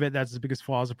fun of it. That's his biggest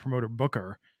flaw as a promoter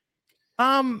booker.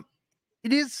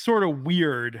 It is sort of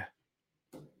weird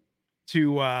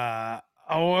to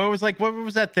it was like, what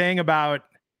was that thing about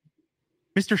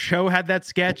Mr. Show had that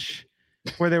sketch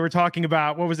where they were talking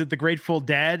about, what was it, the Grateful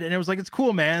Dead? And it was like, it's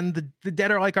cool, man. The dead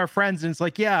are like our friends. And it's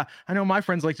like, yeah, I know my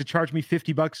friends like to charge me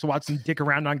 $50 to watch them dick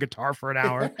around on guitar for an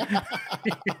hour.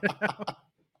 You know?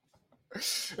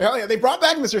 Hell yeah, they brought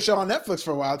back Mr. Show on Netflix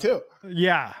for a while too.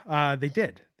 Yeah, they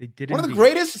did. They did. One of the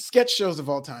greatest sketch shows of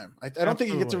all time. I don't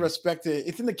think he gets to respect it.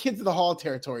 It's in the Kids of the Hall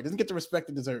territory. It doesn't get the respect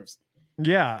it deserves.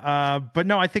 Yeah, but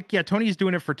no, I think Tony's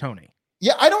doing it for Tony.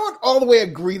 Yeah, I don't all the way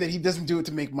agree that he doesn't do it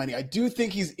to make money. I do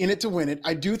think he's in it to win it.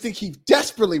 I do think he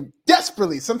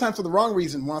desperately, sometimes for the wrong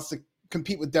reason, wants to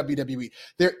compete with WWE.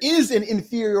 There is an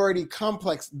inferiority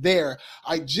complex there.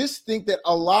 I just think that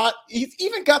he's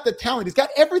even got the talent. He's got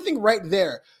everything right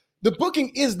there. The booking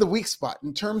is the weak spot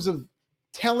in terms of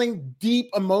telling deep,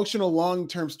 emotional,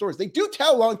 long-term stories. They do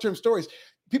tell long-term stories.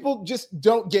 people just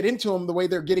don't get into him the way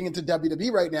they're getting into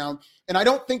WWE right now. And I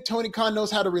don't think Tony Khan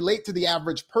knows how to relate to the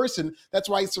average person. That's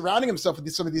why he's surrounding himself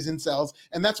with some of these incels.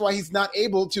 And that's why he's not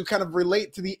able to kind of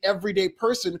relate to the everyday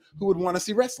person who would want to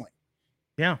see wrestling.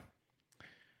 Yeah.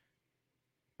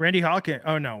 Randy Hawkins.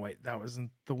 Oh no, wait, that wasn't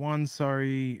the one.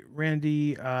 Sorry,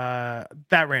 Randy.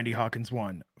 That Randy Hawkins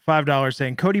one. $5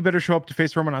 saying Cody better show up to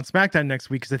face Roman on SmackDown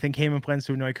next week because I think Heyman plans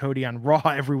to annoy Cody on Raw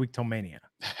every week till Mania.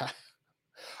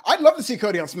 I'd love to see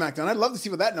Cody on SmackDown. I'd love to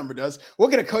see what that number does. We'll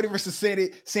get a Cody versus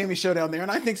Sammy showdown there, and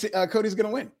I think Cody's going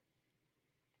to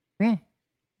win.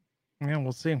 Yeah,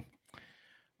 we'll see.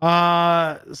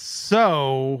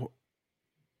 So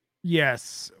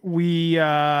yes, we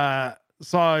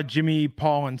saw Jimmy,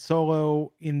 Paul, and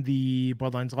Solo in the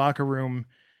Bloodlines locker room.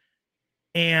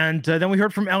 And then we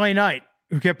heard from LA Knight,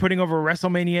 who kept putting over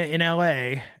WrestleMania in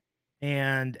LA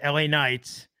and LA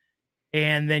Knight,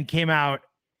 and then came out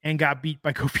and got beat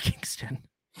by Kofi Kingston.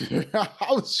 I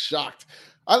was shocked.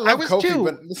 I love Kofi, too.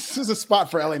 But this is a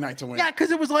spot for LA Knight to win. Yeah, because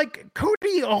it was like,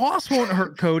 Cody, a loss won't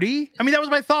hurt Cody. I mean, that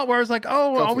was my thought, where I was like,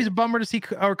 oh, Kofi. Always a bummer to see,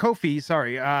 or Kofi,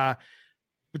 sorry. But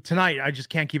tonight, I just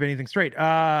can't keep anything straight.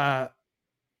 But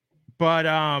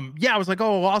yeah, I was like,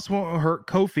 oh, a loss won't hurt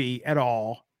Kofi at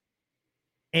all.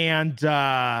 And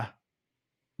no,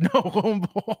 lo and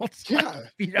behold, yeah,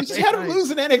 he just had him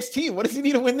lose in NXT. What does he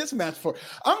need to win this match for?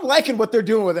 I'm liking what they're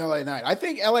doing with LA Knight. I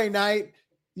think LA Knight,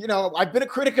 you know, I've been a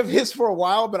critic of his for a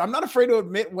while, but I'm not afraid to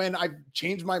admit when I've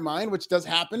changed my mind, which does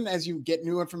happen as you get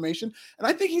new information. And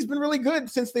I think he's been really good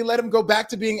since they let him go back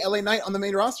to being LA Knight on the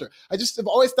main roster. I just have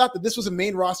always thought that this was a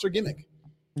main roster gimmick.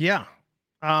 Yeah.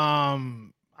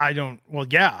 Which I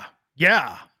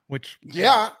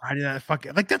did that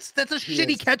fucking like that's a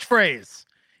shitty catchphrase.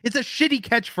 It's a shitty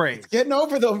catchphrase. It's getting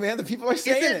over though, man. The people are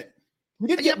saying it. We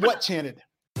did get what chanted.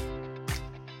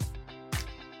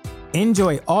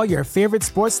 Enjoy all your favorite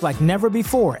sports like never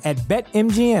before at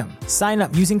BetMGM. Sign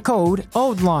up using code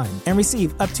OldLine and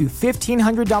receive up to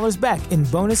 $1,500 back in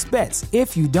bonus bets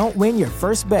if you don't win your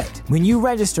first bet. When you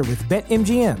register with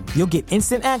BetMGM, you'll get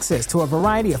instant access to a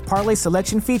variety of parlay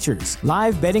selection features,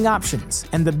 live betting options,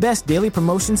 and the best daily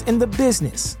promotions in the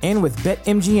business. And with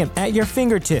BetMGM at your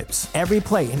fingertips, every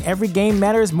play and every game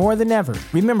matters more than ever.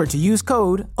 Remember to use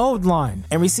code OldLine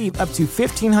and receive up to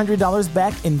 $1,500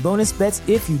 back in bonus bets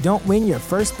if you don't win your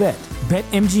first bet.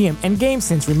 BetMGM and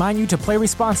GameSense remind you to play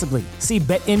responsibly. See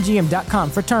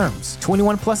BetMGM.com for terms.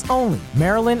 21 plus only.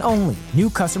 Maryland only. New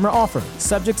customer offer.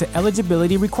 Subject to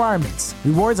eligibility requirements.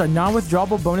 Rewards are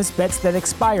non-withdrawable bonus bets that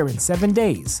expire in 7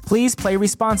 days. Please play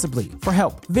responsibly. For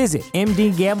help, visit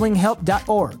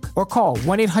mdgamblinghelp.org or call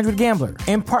 1-800-GAMBLER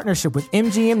in partnership with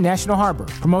MGM National Harbor.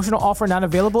 Promotional offer not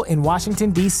available in Washington,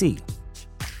 D.C.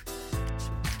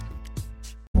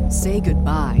 Say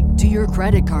goodbye to your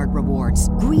credit card rewards.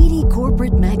 Greedy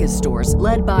corporate mega stores,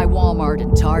 led by Walmart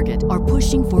and Target, are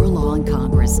pushing for a law in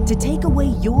Congress to take away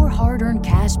your hard-earned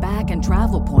cash back and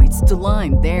travel points to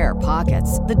line their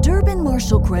pockets. The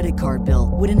Durbin-Marshall credit card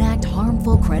bill would enact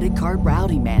harmful credit card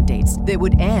routing mandates that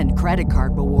would end credit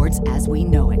card rewards as we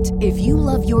know it. If you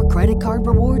love your credit card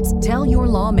rewards, tell your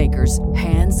lawmakers,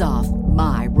 hands off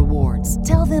my rewards.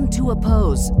 Tell them to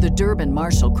oppose the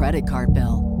Durbin-Marshall credit card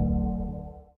bill.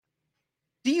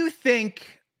 Do you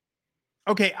think,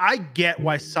 okay, I get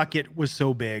why Suck It was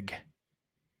so big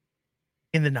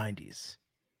in the 90s.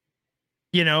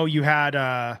 You know, you had,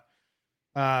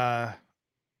 what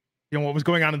was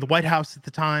going on in the White House at the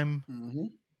time. Mm-hmm.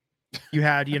 You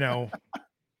had,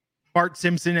 Bart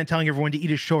Simpson and telling everyone to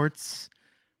eat his shorts.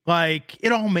 Like,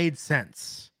 it all made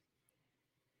sense.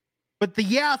 But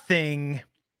the thing,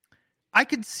 I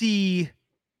could see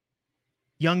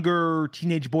younger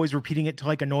teenage boys repeating it to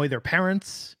like annoy their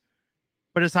parents.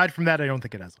 But aside from that, I don't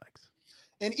think it has legs.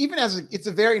 And even as it's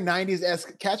a very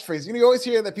 90s-esque catchphrase, you always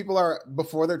hear that people are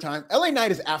before their time. LA Knight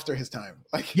is after his time.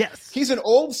 Like, yes, he's an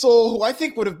old soul who I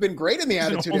think would have been great in the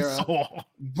Attitude Era. Soul.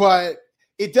 But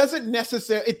it doesn't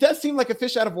necessarily, it does seem like a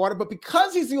fish out of water, but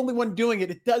because he's the only one doing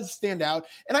it, it does stand out.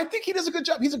 And I think he does a good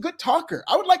job. He's a good talker.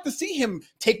 I would like to see him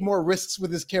take more risks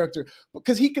with his character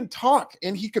because he can talk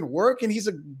and he can work and he's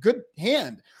a good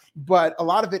hand. But a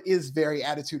lot of it is very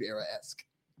Attitude Era-esque.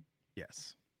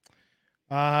 Yes.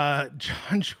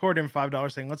 John Jordan,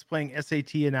 $5 saying, let's playing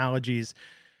SAT analogies.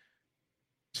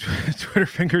 Twitter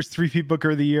fingers, 3 feet booker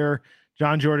of the year.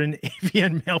 John Jordan,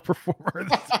 AVN male performer of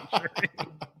the century.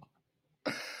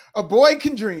 A boy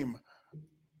can dream.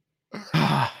 Did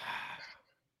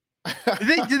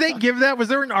they give that? Was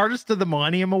there an Artist of the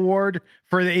Millennium Award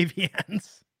for the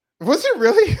AVNs? Was it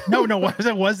really? No.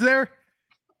 Was there?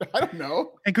 I don't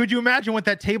know. And could you imagine what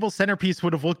that table centerpiece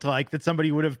would have looked like that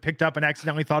somebody would have picked up and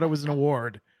accidentally thought it was an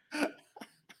award?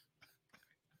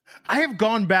 I have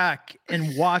gone back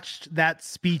and watched that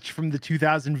speech from the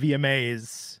 2000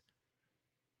 VMAs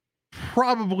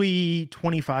probably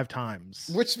 25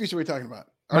 times. Which speech are we talking about?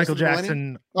 Michael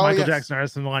Jackson, Artist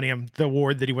of the Millennium, the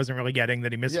award that he wasn't really getting,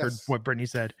 that he misheard what Britney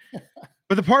said.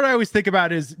 But the part I always think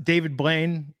about is David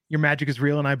Blaine, your magic is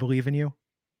real and I believe in you.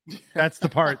 That's the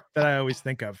part that I always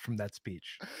think of from that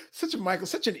speech. Such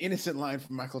an innocent line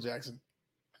from Michael Jackson.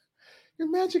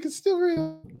 Your magic is still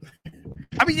real.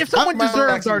 I mean, if someone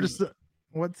deserves Artist,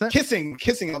 what's that? Kissing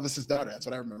Elvis's daughter. That's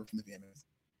what I remember from the VMAs.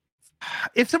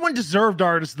 If someone deserved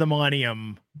Artist of the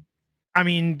Millennium, I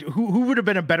mean, who would have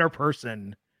been a better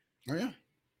person? Oh yeah,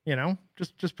 you know,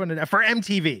 just putting it for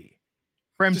MTV.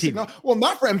 For MTV.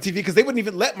 Not for MTV, because they wouldn't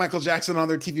even let Michael Jackson on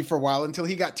their TV for a while until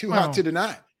he got too hot to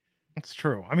deny. That's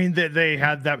true. I mean, they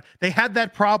had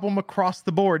that problem across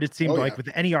the board. It seemed like with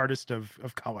any artist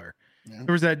of color. Yeah.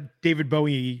 There was that David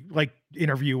Bowie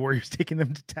interview where he was taking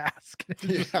them to task.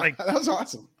 That was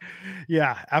awesome.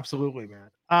 Yeah, absolutely,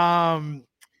 man.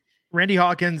 Randy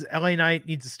Hawkins, LA Knight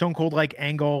needs a Stone Cold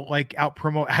angle, out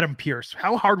promo Adam Pearce.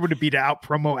 How hard would it be to out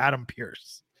promo Adam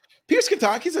Pearce? Pearce can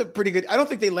talk. He's a pretty good. I don't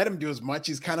think they let him do as much.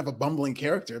 He's kind of a bumbling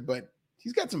character, but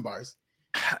he's got some bars.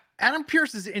 Adam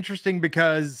Pearce is interesting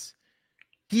because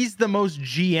he's the most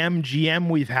GM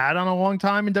we've had on a long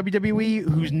time in WWE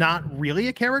who's not really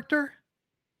a character.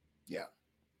 Yeah.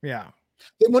 Yeah.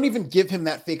 They won't even give him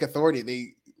that fake authority.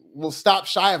 They will stop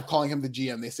shy of calling him the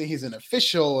GM. They say he's an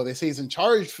official, or they say he's in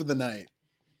charge for the night.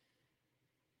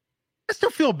 I still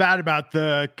feel bad about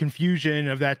the confusion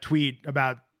of that tweet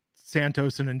about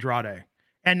Santos and Andrade.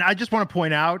 And I just want to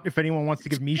point out, if anyone wants to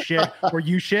give me shit or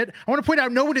you shit, I want to point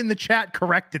out no one in the chat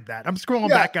corrected that. I'm scrolling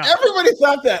back up. Everybody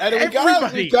thought that.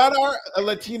 And we got our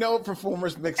Latino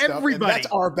performers mixed up. And that's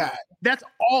our bad. That's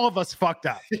all of us fucked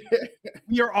up.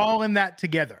 We are all in that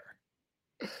together.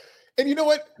 And you know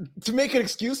what? To make an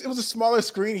excuse, it was a smaller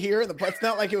screen here. It's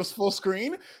not like it was full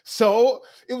screen. So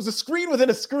it was a screen within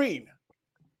a screen.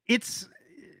 It's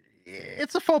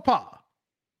a faux pas.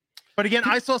 But again,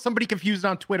 I saw somebody confused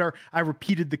on Twitter. I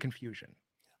repeated the confusion.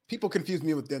 People confuse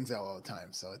me with Denzel all the time.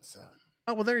 So it's...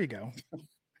 Oh, well, there you go.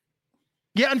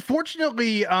 Yeah,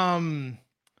 unfortunately, man,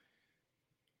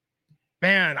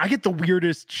 I get the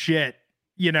weirdest shit,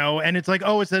 and it's like,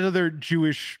 oh, it's that other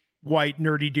Jewish white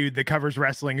nerdy dude that covers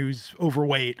wrestling who's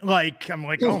overweight. I'm like,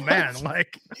 oh man, I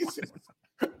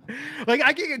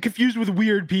get confused with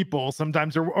weird people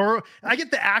sometimes, or I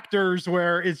get the actors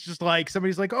where it's just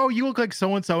somebody's like, oh, you look like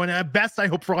so and so, and at best I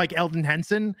hope for Eldon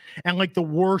Henson, and the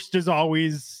worst is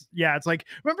always it's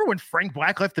remember when Frank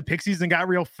Black left the Pixies and got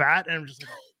real fat, and I'm just like,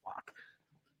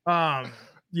 oh fuck.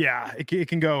 It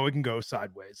can go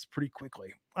sideways pretty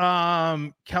quickly.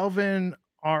 Kelvin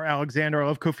R. Alexander, I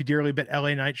love Kofi dearly, but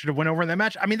LA Knight should have went over in that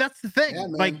match. I mean, that's the thing. Yeah,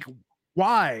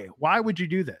 why would you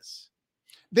do this?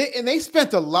 They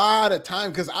spent a lot of time,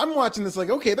 because I'm watching this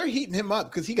okay, they're heating him up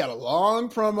because he got a long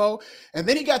promo, and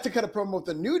then he got to cut a promo with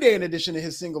the New Day in addition to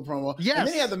his single promo. Yes. And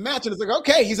then he had the match, and it's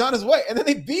okay, he's on his way. And then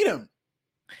they beat him.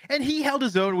 And he held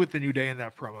his own with the New Day in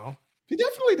that promo. He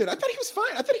definitely did. I thought he was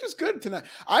fine. I thought he was good tonight.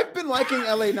 I've been liking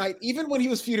LA Knight even when he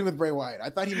was feuding with Bray Wyatt. I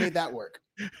thought he made that work.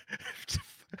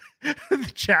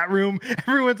 The chat room,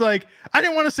 everyone's like, I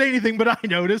didn't want to say anything, but I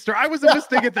noticed, or I was a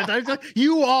mistake at that time.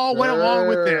 You all went along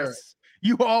with this.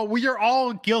 We are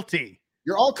all guilty.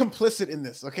 You're all complicit in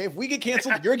this. Okay. If we get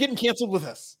canceled, you're getting canceled with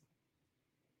us.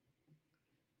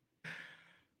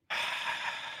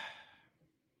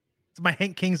 It's my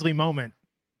Hank Kingsley moment.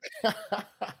 It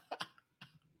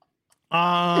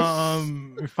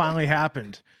finally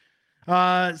happened.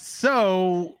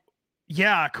 So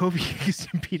yeah, Kofi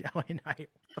Kingston beat LA Knight.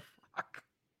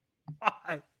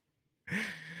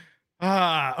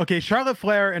 Okay, Charlotte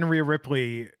Flair and Rhea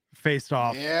Ripley faced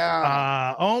off.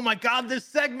 Yeah. Oh my God, this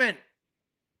segment.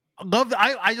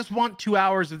 I just want 2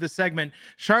 hours of this segment.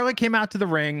 Charlotte came out to the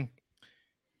ring,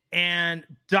 and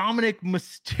Dominic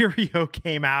Mysterio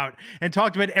came out and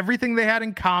talked about everything they had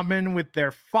in common with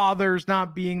their fathers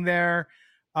not being there.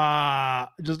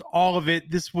 Just all of it.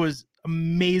 This was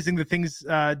amazing. The things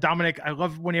Dominic, I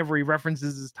love whenever he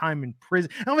references his time in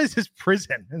prison. I don't know if it's his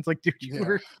prison. And it's like, dude, you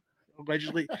were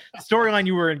allegedly storyline,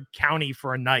 you were in county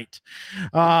for a night.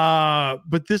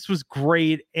 But this was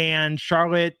great. And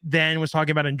Charlotte then was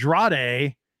talking about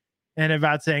Andrade and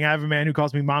about saying, I have a man who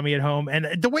calls me mommy at home.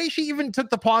 And the way she even took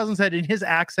the pause and said in his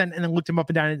accent, and then looked him up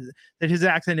and down, that his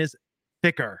accent is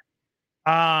thicker.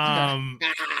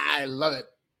 I love it.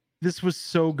 This was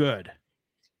so good.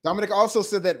 Dominic also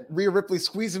said that Rhea Ripley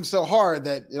squeezed him so hard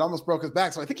that it almost broke his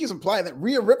back. So I think he's implying that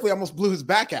Rhea Ripley almost blew his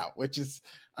back out, which is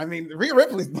I mean, Rhea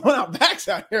Ripley's blowing out backs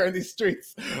out here in these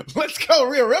streets. Let's go,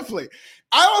 Rhea Ripley.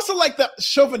 I also like the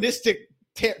chauvinistic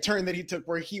turn that he took,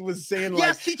 where he was saying,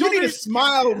 like, you need to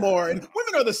smile more, and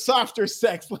women are the softer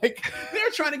sex. Like,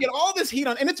 they're trying to get all this heat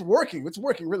on, and it's working. It's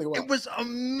working really well. It was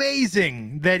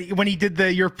amazing that when he did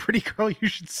the "You're a pretty girl, you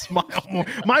should smile more."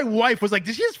 My wife was like,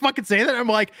 "Did she just fucking say that?" I'm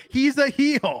like, "He's a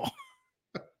heel."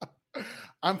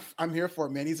 I'm here for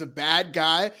it, man. He's a bad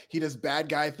guy. He does bad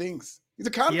guy things. He's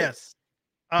a convict. Yes.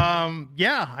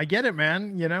 Yeah, I get it,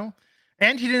 man. You know,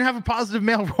 and he didn't have a positive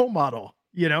male role model.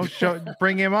 You know,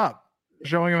 bring him up,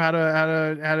 showing him how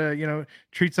to you know,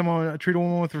 treat a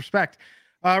woman with respect.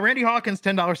 Randy Hawkins,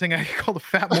 $10 saying, I call the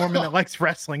fat Mormon that likes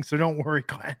wrestling, so don't worry,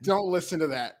 Glenn. Don't listen to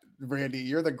that, Randy.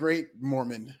 You're the great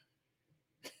Mormon.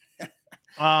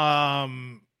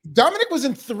 Dominic was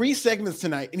in 3 segments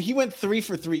tonight, and he went 3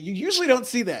 for 3. You usually don't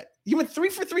see that. He went 3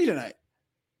 for 3 tonight.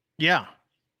 Yeah.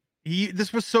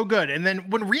 This was so good. And then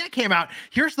when Rhea came out,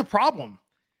 here's the problem.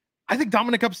 I think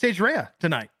Dominic upstaged Rhea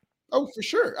tonight. Oh, for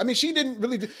sure. I mean, she didn't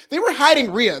really they were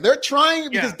hiding Rhea. They're trying,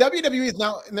 because WWE is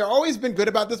now, and they've always been good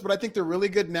about this, but I think they're really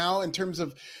good now in terms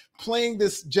of playing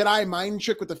this Jedi mind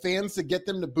trick with the fans to get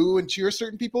them to boo and cheer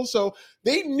certain people. So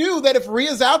they knew that if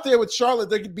Rhea's out there with Charlotte,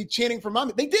 they could be chanting for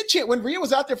mommy. They did chant. When Rhea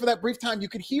was out there for that brief time, you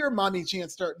could hear mommy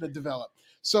chants starting to develop.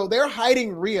 So they're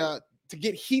hiding Rhea to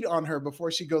get heat on her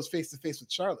before she goes face to face with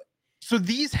Charlotte. So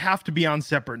these have to be on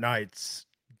separate nights.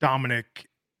 Dominic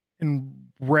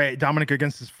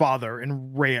against his father,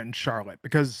 and Rhea and Charlotte,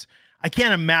 because I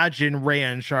can't imagine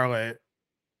Rhea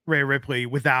Ripley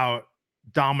without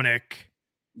Dominic.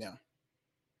 Yeah.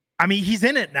 I mean, he's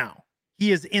in it now.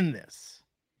 He is in this.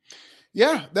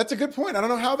 Yeah, that's a good point. I don't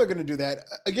know how they're going to do that.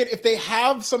 Again, if they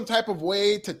have some type of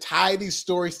way to tie these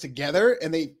stories together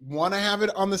and they want to have it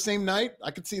on the same night,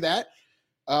 I could see that.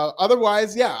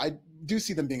 Otherwise, yeah, I do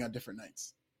see them being on different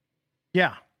nights.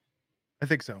 Yeah, I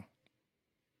think so.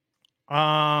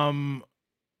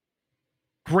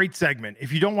 Great segment.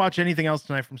 If you don't watch anything else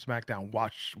tonight from SmackDown,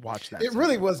 watch that. It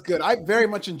really was good. I very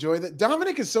much enjoyed it.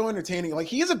 Dominic is so entertaining. Like,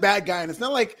 he is a bad guy, and it's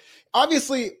not like,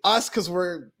 obviously us, because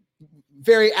we're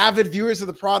very avid viewers of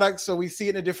the product, so we see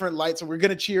it in a different light, so we're going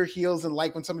to cheer heels and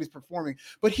like when somebody's performing,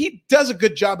 but he does a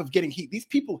good job of getting heat. These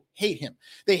people hate him.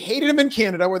 They hated him in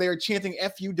Canada, where they were chanting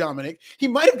 "F you, Dominic." He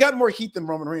might have gotten more heat than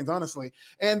Roman Reigns, honestly,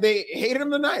 and they hated him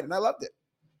tonight, and I loved it.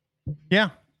 Yeah.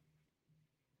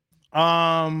 It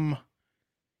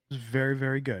was very,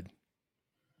 very good.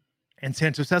 And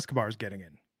Santos Escobar is getting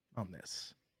in on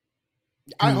this.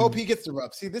 I hope he gets the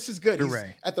rub. See, this is good. He's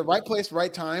at the right place,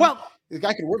 right time. Well, the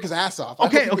guy can work his ass off.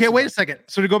 Okay, wait a second.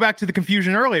 So to go back to the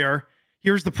confusion earlier,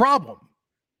 here's the problem.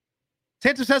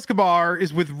 Santos Escobar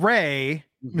is with Rey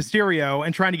Mysterio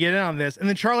and trying to get in on this. And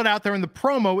then Charlotte out there in the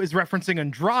promo is referencing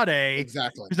Andrade.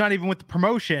 Exactly. Who's not even with the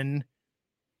promotion.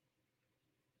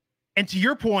 And to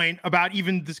your point about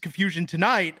even this confusion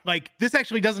tonight, like, this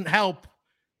actually doesn't help.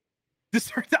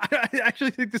 I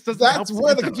actually think this doesn't help. That's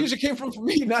where the confusion came from for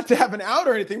me, not to have an out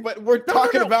or anything, but we're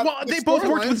talking about. Well, they both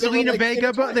worked with Zelina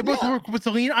Vega, but they both worked with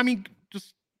Zelina. I mean,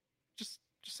 just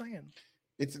saying.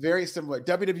 It's very similar.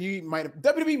 WWE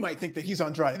might think that he's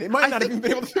Andrade. They might not even be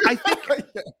able to. I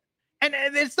think, and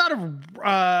it's not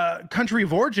a country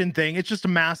of origin thing. It's just a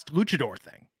masked luchador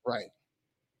thing. Right.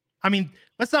 I mean,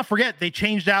 let's not forget they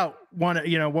changed out one.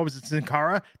 What was it? Sin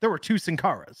Cara. There were 2 Sin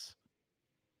Caras.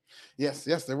 Yes,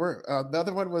 there were. The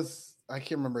other one was, I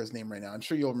can't remember his name right now. I'm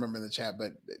sure you'll remember in the chat,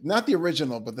 but not the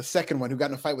original, but the second one who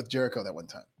got in a fight with Jericho that one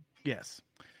time. Yes.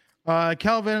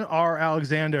 Kelvin R.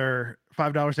 Alexander,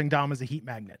 $5 saying Dom is a heat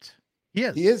magnet. He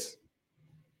is.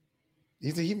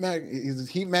 He's a heat magnet. He's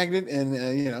a heat magnet, and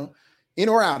in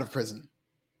or out of prison.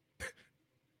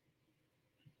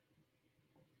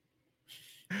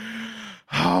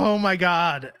 Oh my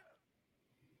God.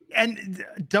 And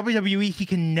WWE, he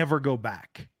can never go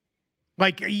back.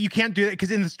 Like, you can't do that,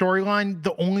 because in the storyline,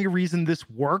 the only reason this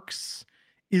works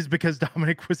is because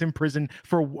Dominic was in prison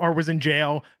was in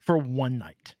jail for one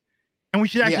night. And we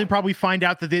should actually probably find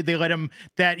out that they let him,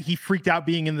 that he freaked out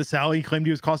being in the cell. He claimed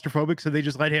he was claustrophobic, so they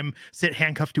just let him sit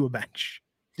handcuffed to a bench.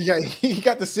 Yeah, he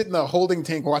got to sit in the holding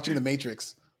tank watching The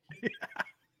Matrix.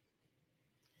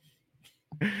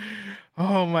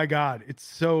 Oh my God, it's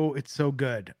so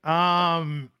good.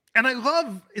 And I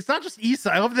love, it's not just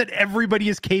Issa. I love that everybody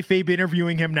is kayfabe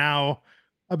interviewing him now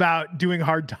about doing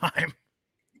Hard Time.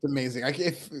 It's amazing.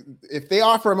 If they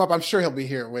offer him up, I'm sure he'll be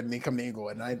here when they come to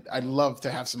Inglewood. And I'd love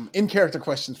to have some in-character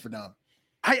questions for Dom.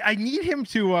 I need him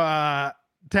to have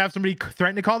somebody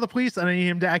threaten to call the police, and I need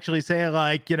him to actually say,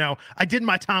 like, I did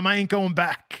my time. I ain't going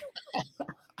back.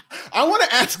 I want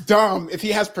to ask Dom if he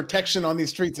has protection on these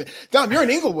streets. Dom, you're in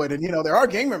Inglewood, and there are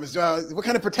gang members. What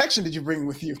kind of protection did you bring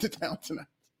with you to town tonight?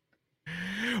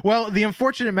 Well, the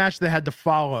unfortunate match that had to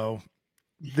follow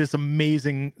this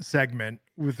amazing segment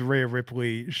with Rhea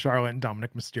Ripley, Charlotte, and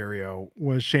Dominic Mysterio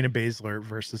was Shayna Baszler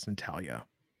versus Natalya.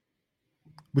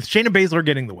 With Shayna Baszler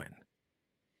getting the win.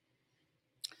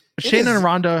 Shayna and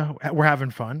Ronda were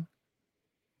having fun.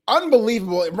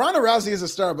 Unbelievable. Ronda Rousey is a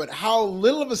star, but how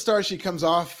little of a star she comes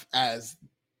off as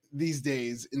these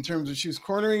days in terms of she was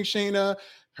cornering Shayna.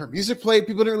 Her music played.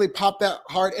 People didn't really pop that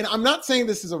hard. And I'm not saying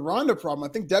this is a Ronda problem.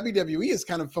 I think WWE has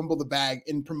kind of fumbled the bag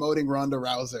in promoting Ronda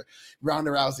Rousey.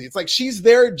 It's like she's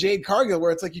their Jade Cargill,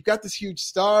 where it's like you've got this huge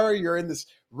star. You're in this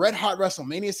red hot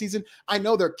WrestleMania season. I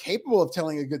know they're capable of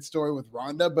telling a good story with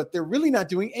Ronda, but they're really not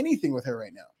doing anything with her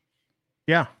right now.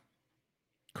 Yeah.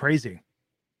 Crazy.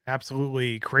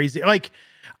 Absolutely crazy. Like,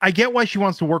 I get why she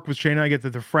wants to work with Shayna. I get that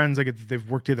they're friends. I get that they've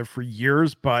worked together for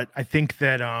years, but I think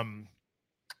that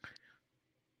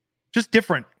just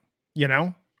different,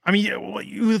 I mean,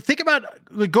 you think about,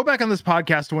 like, go back on this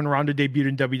podcast to when Ronda debuted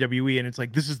in WWE, and it's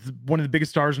like, this is one of the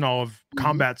biggest stars in all of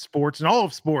combat sports and all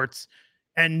of sports.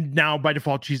 And now by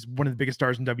default, she's one of the biggest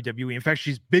stars in WWE. In fact,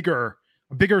 she's a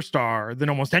bigger star than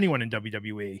almost anyone in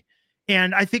WWE.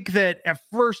 And I think that at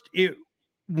first it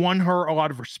won her a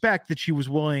lot of respect that she was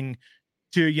willing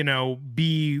to,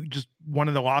 be just one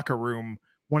of the locker room,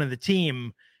 one of the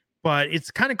team. But it's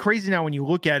kind of crazy now when you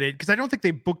look at it, because I don't think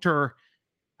they've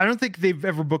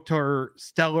ever booked her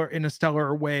in a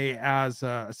stellar way as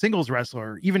a singles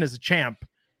wrestler, even as a champ.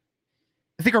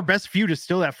 I think our best feud is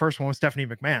still that first one with Stephanie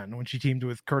McMahon when she teamed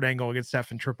with Kurt Angle against Steph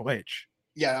and Triple H.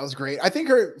 Yeah, that was great. I think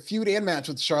her feud and match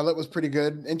with Charlotte was pretty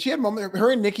good. And she had moments.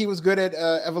 Her and Nikki was good at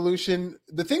Evolution.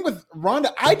 The thing with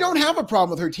Ronda, I don't have a problem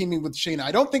with her teaming with Shayna.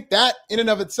 I don't think that in and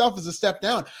of itself is a step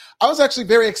down. I was actually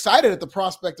very excited at the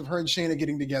prospect of her and Shayna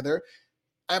getting together.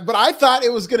 But I thought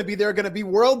it was going to be, they're going to be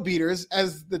world beaters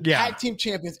as the tag team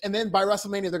champions. And then by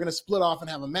WrestleMania, they're going to split off and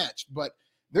have a match. But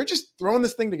they're just throwing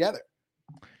this thing together.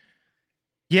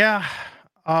 Yeah.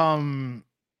 You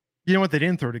know what they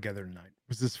didn't throw together tonight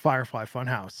was this Firefly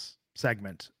Funhouse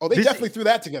segment. Oh, they definitely threw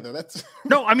that together. That's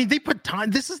no, I mean, they put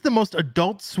time. This is the most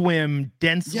Adult Swim,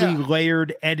 densely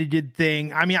layered, edited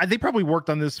thing. I mean, they probably worked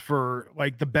on this for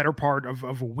like the better part of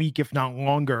a week, if not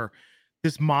longer.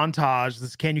 This montage,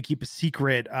 this Can You Keep a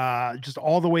Secret, just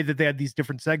all the way that they had these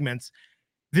different segments.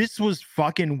 This was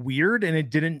fucking weird and it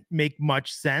didn't make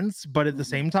much sense, but at the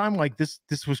same time, like this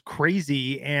was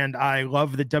crazy. And I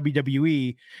love that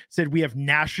WWE said we have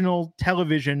national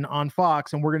television on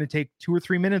Fox and we're going to take 2 or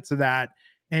 3 minutes of that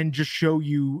and just show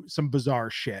you some bizarre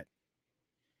shit.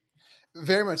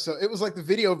 Very much so. It was like the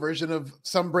video version of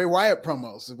some Bray Wyatt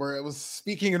promos where it was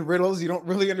speaking in riddles. You don't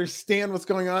really understand what's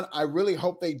going on. I really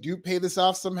hope they do pay this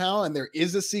off somehow. And there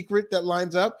is a secret that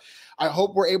lines up. I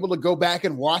hope we're able to go back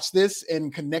and watch this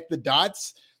and connect the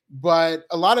dots. But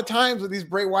a lot of times with these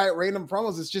Bray Wyatt random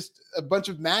promos, it's just a bunch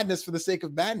of madness for the sake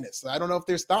of madness. So I don't know if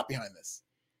there's thought behind this.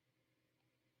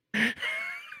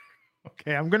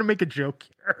 Okay, I'm going to make a joke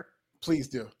here. Please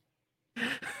do.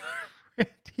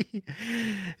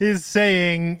 Is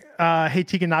saying, hey,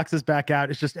 Tegan Knox is back out.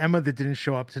 It's just Emma that didn't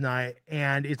show up tonight.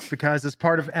 And it's because as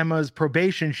part of Emma's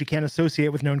probation, she can't associate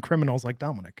with known criminals like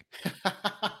Dominic.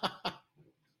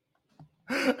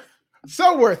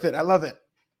 So worth it. I love it.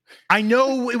 I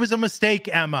know it was a mistake,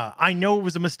 Emma. I know it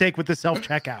was a mistake with the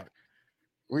self-checkout.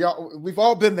 We've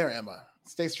all been there, Emma.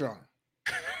 Stay strong.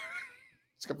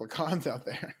 There's a couple of cons out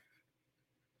there.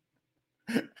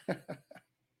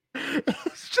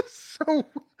 It's just so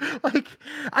like,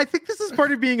 I think this is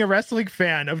part of being a wrestling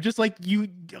fan of just like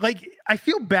I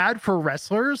feel bad for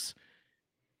wrestlers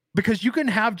because you can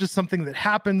have just something that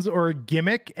happens or a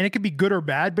gimmick and it could be good or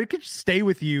bad, but it could stay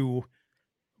with you.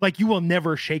 Like you will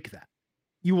never shake that.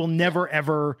 You will never,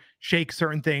 ever shake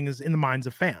certain things in the minds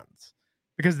of fans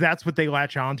because that's what they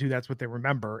latch onto. That's what they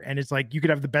remember. And it's like, you could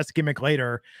have the best gimmick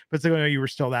later, but it's like, oh, you were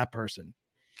still that person.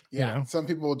 Yeah. You know? Some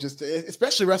people just,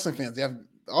 especially wrestling fans, they have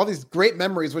all these great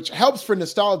memories, which helps for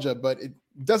nostalgia, but it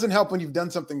doesn't help when you've done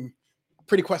something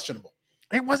pretty questionable.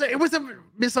 It was a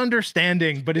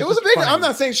misunderstanding, but it was a big, funny. I'm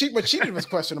not saying what she did was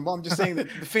questionable. I'm just saying that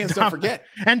the fans don't forget.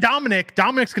 And Dominic's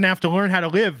going to have to learn how to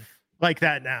live like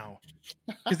that now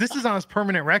because this is on his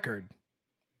permanent record.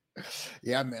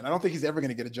 Yeah, man. I don't think he's ever going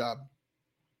to get a job.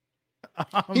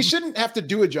 He shouldn't have to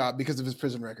do a job because of his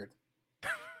prison record.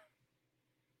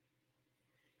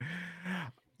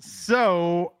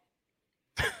 So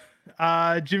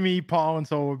Jimmy, Paul, and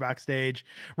Solo were backstage.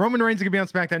 Roman Reigns is going to be on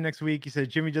SmackDown next week. He said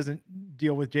Jimmy doesn't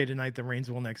deal with Jay tonight, then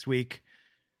Reigns will next week.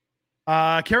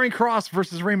 Karrion Kross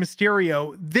versus Rey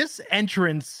Mysterio. This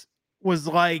entrance was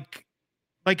like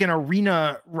an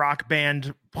arena rock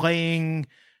band playing.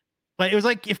 Like, it was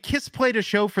like if Kiss played a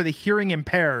show for the hearing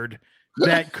impaired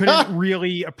that couldn't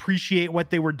really appreciate what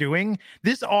they were doing.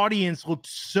 This audience looked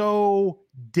so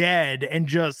dead and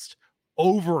just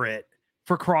over it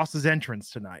for Kross's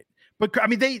entrance tonight. But I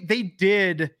mean, they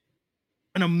did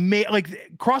an amazing,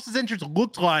 like, Kross's entrance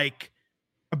looked like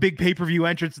a big pay-per-view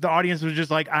entrance. The audience was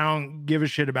just like, I don't give a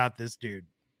shit about this dude.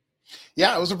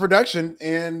 Yeah, it was a production,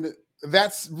 and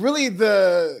that's really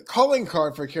the calling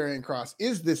card for Karrion Kross,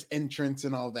 is this entrance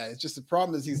and all that. It's just the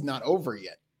problem is he's not over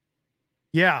yet.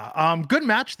 Yeah, good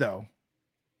match though.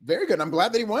 Very good. I'm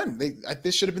glad that he won.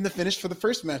 This should have been the finish for the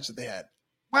first match that they had.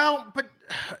 Well, but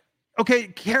okay,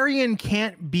 Karrion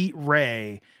can't beat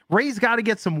Rey. Rey's got to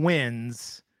get some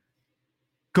wins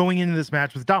going into this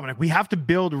match with Dominic. We have to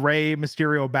build Rey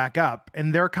Mysterio back up,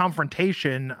 and their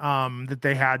confrontation that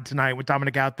they had tonight with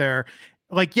Dominic out there,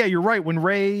 like, yeah, you're right. When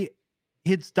Rey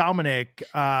hits Dominic,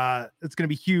 it's going to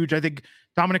be huge. I think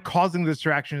Dominic causing the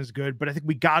distraction is good, but I think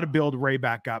we got to build Rey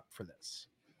back up for this.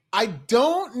 I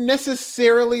don't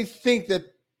necessarily think that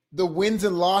the wins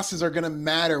and losses are going to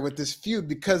matter with this feud,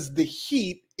 because the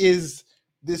Heat is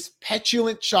this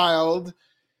petulant child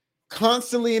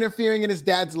constantly interfering in his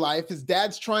dad's life. His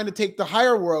dad's trying to take the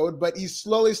higher road, but he's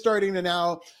slowly starting to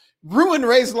now ruin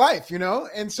Rey's life,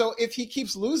 And so if he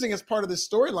keeps losing as part of this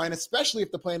storyline, especially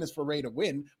if the plan is for Rey to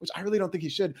win, which I really don't think he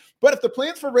should, but if the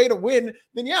plan's for Rey to win,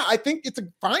 then yeah, I think it's a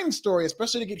fine story,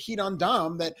 especially to get heat on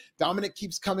Dom, that Dominic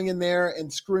keeps coming in there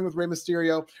and screwing with Rey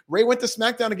Mysterio. Rey went to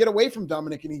SmackDown to get away from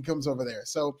Dominic, and he comes over there.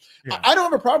 So yeah. I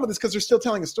don't have a problem with this because they're still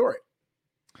telling a story.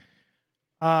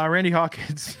 Randy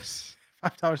Hawkins,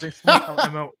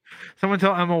 $5. Someone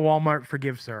tell Emma Walmart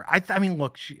forgives her. I mean,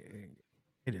 look,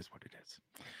 it is what it is.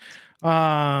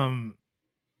 And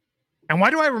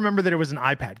why do I remember that it was an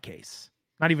iPad case?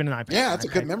 Not even an iPad. Yeah, that's a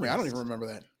good memory. Case. I don't even remember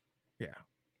that.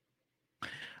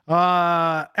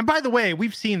 Yeah. And by the way,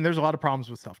 we've seen there's a lot of problems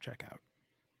with self-checkout.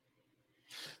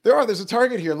 There's a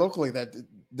Target here locally that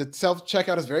the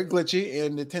self-checkout is very glitchy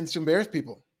and it tends to embarrass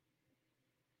people.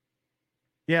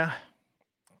 Yeah.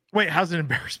 Wait, how's it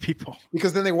embarrass people?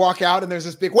 Because then they walk out and there's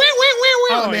this big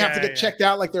and they have to get checked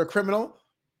out like they're a criminal.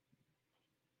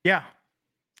 Yeah.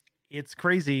 It's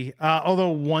crazy. Although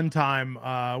one time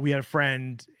we had a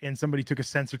friend and somebody took a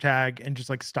sensor tag and just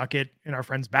like stuck it in our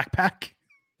friend's backpack.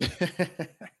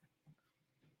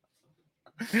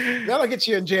 That'll get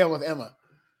you in jail with Emma.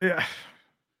 Yeah.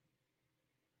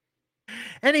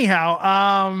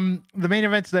 Anyhow, the main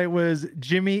event today was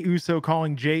Jimmy Uso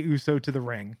calling Jey Uso to the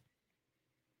ring.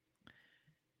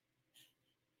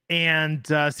 And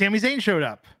Sami Zayn showed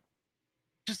up.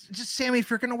 Just Sammy, if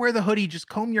you're going to wear the hoodie, just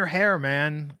comb your hair,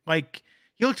 man. Like,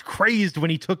 he looked crazed when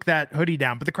he took that hoodie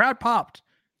down, but the crowd popped.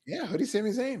 Yeah, hoodie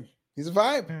Sami Zayn. He's a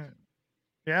vibe.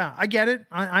 Yeah, I get it.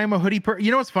 I am a hoodie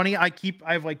You know what's funny? I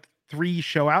have like 3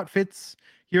 show outfits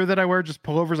here that I wear, just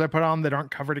pullovers I put on that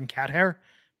aren't covered in cat hair.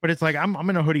 But it's like I'm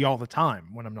in a hoodie all the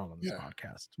time when I'm not on this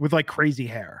podcast with like crazy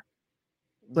hair.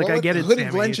 Like, I get it. Hoodie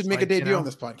Glenn should make a debut on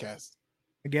this podcast.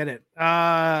 I get it.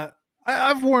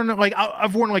 I've worn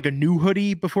like a new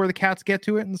hoodie before the cats get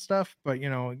to it and stuff, but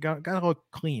gotta look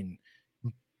clean,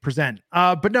 present.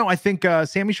 But no, I think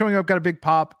Sammy showing up got a big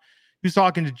pop. He was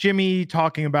talking to Jimmy,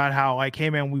 talking about how like,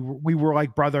 hey man, we were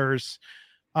like brothers.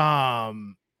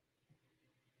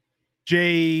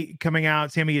 Jay coming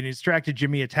out, Sammy getting distracted,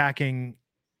 Jimmy attacking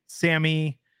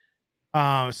Sammy,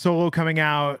 Solo coming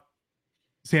out,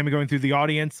 Sammy going through the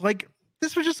audience. Like,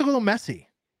 this was just a little messy.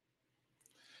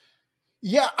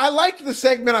 Yeah, I liked the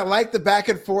segment. I liked the back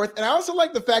and forth. And I also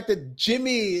like the fact that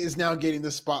Jimmy is now getting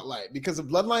the spotlight because the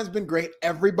Bloodline's been great.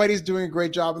 Everybody's doing a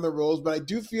great job in their roles. But I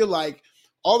do feel like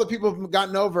all the people have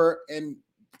gotten over and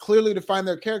clearly define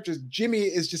their characters. Jimmy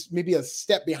is just maybe a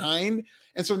step behind.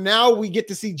 And so now we get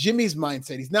to see Jimmy's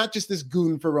mindset. He's not just this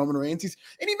goon for Roman Reigns.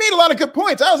 And he made a lot of good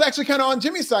points. I was actually kind of on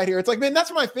Jimmy's side here. It's like, man,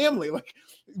 that's my family. Like,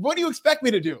 what do you expect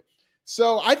me to do?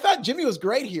 So I thought Jimmy was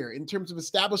great here in terms of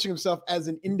establishing himself as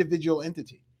an individual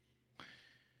entity.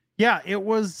 Yeah, it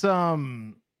was.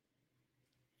 Do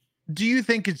you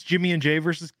think it's Jimmy and Jay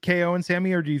versus KO and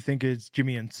Sammy, or do you think it's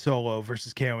Jimmy and Solo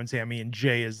versus KO and Sammy and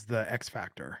Jay is the X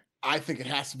factor? I think it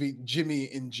has to be Jimmy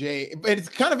and Jay. But it's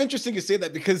kind of interesting to say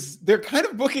that because they're kind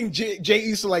of booking Jey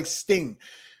Uso like Sting,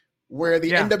 where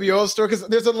the NWO story, because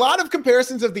there's a lot of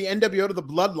comparisons of the NWO to the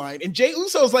Bloodline, and Jey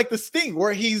Uso is like the Sting,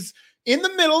 where he's in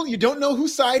the middle. You don't know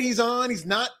whose side he's on. He's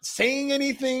not saying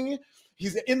anything.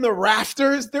 He's in the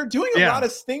rafters. They're doing a lot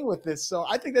of Sting with this. So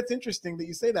I think that's interesting that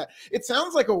you say that. It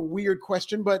sounds like a weird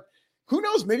question, but Who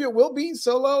knows? Maybe it will be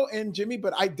Solo and Jimmy,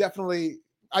 but I'd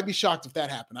be shocked if that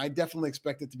happened. I definitely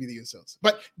expect it to be the Usos.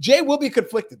 But Jay will be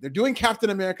conflicted. They're doing Captain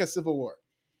America Civil War.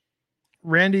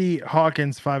 Randy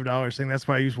Hawkins, $5 saying that's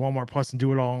why I use Walmart Plus and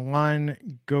do it all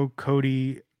online. Go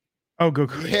Cody. Oh, go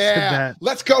Cody. Yeah.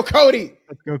 Let's go, Cody.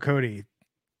 Let's go, Cody.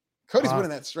 Cody's winning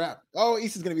that strap. Oh,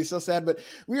 East going to be so sad, but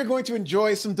we are going to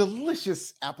enjoy some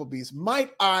delicious Applebee's.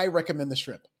 Might I recommend the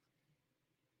shrimp?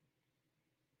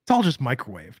 It's all just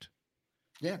microwaved.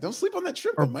 Yeah, don't sleep on that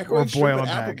shrimp. Or boil them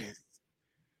back.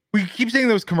 We keep seeing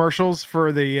those commercials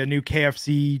for the new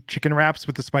KFC chicken wraps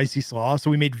with the spicy slaw.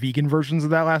 So we made vegan versions of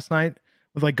that last night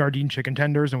with like Gardein chicken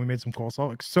tenders, and we made some coleslaw.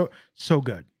 Like so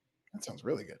good. That sounds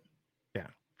really good.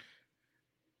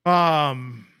 Yeah.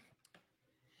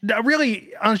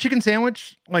 Really, on a chicken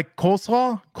sandwich, like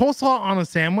coleslaw on a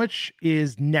sandwich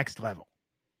is next level.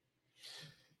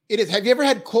 It is. Have you ever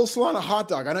had coleslaw on a hot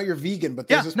dog? I know you're vegan, but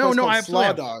there's this place called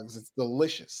Slaw Dogs. It's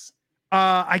delicious.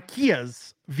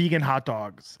 IKEA's vegan hot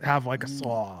dogs have like a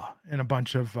slaw and a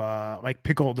bunch of like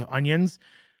pickled onions.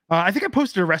 I think I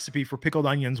posted a recipe for pickled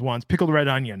onions once, pickled red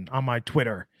onion on my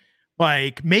Twitter.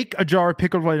 Like, make a jar of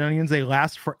pickled red onions. They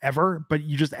last forever, but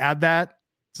you just add that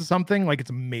to something. Like, it's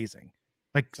amazing.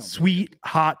 Like sweet,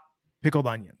 hot pickled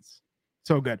onions.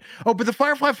 So good. Oh, but the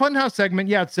Firefly Funhouse segment,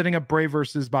 yeah, it's setting up Bray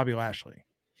versus Bobby Lashley.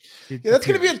 That's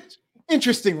going to be an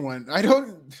interesting one. I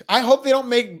hope they don't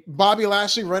make Bobby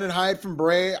Lashley run and hide from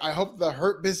Bray. I hope the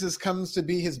Hurt Business comes to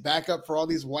be his backup for all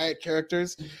these Wyatt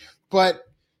characters. But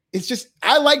it's just,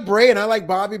 I like Bray and I like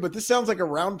Bobby, but this sounds like a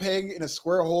round peg in a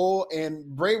square hole, and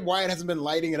Bray Wyatt hasn't been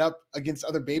lighting it up against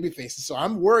other baby faces. So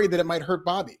I'm worried that it might hurt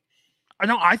Bobby. I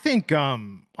know. I think,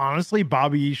 honestly,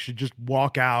 Bobby should just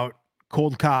walk out,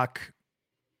 cold cock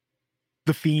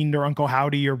the Fiend or Uncle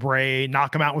Howdy or Bray,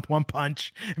 knock him out with one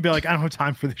punch, and be like, I don't have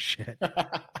time for this shit,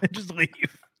 and just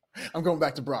leave. I'm going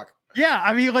back to Brock. Yeah,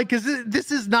 I mean, like, because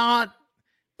this is not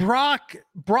Brock.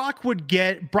 Brock would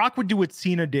do what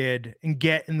Cena did and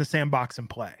get in the sandbox and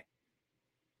play.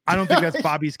 I don't think that's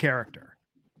Bobby's character.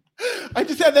 I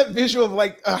just had that visual of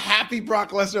like a happy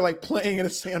Brock Lesnar like playing in a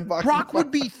sandbox. Brock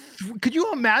would be. Could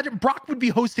you imagine? Brock would be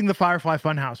hosting the Firefly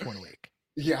Funhouse one week.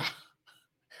 Yeah,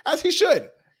 as he should.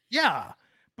 Yeah,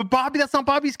 but Bobby, that's not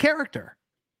Bobby's character.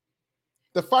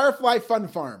 The Firefly Fun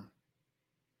Farm.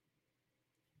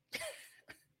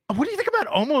 What do you think about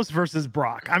Omos versus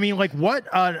Brock? I mean, like, what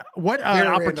an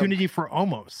opportunity for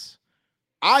Omos.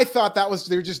 I thought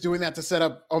they were just doing that to set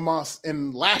up Omos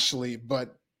and Lashley,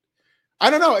 but I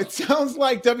don't know. It sounds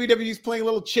like WWE's playing a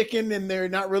little chicken and they're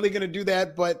not really going to do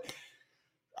that, but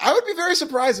I would be very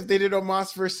surprised if they did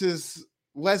Omos versus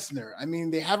Lesnar. I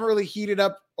mean, they haven't really heated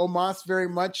up Omos very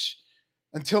much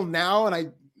until now, and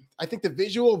I think the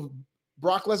visual of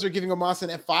Brock Lesnar giving Omos an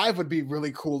F5 would be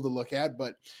really cool to look at,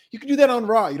 but you can do that on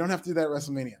Raw. You don't have to do that at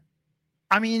WrestleMania.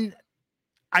 I mean,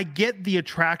 I get the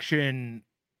attraction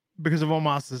because of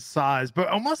Omos's size, but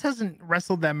Omos hasn't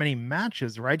wrestled that many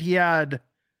matches, right? He's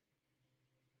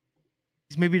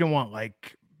maybe don't want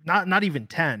like not even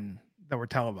 10 that were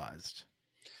televised.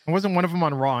 And wasn't one of them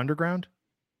on Raw Underground?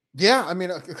 Yeah, I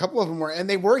mean, a couple of them were, and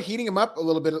they were heating him up a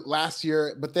little bit last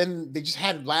year, but then they just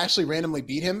had Lashley randomly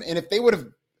beat him. And if they would have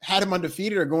had him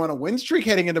undefeated or go on a win streak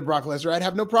heading into Brock Lesnar, I'd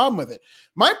have no problem with it.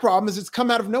 My problem is it's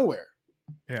come out of nowhere.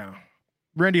 Yeah.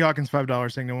 Randy Hawkins,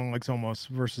 $5 saying no one likes Omos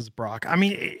versus Brock. I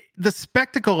mean, the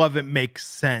spectacle of it makes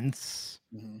sense,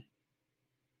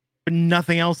 but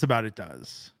nothing else about it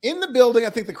does. In the building, I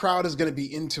think the crowd is going to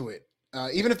be into it.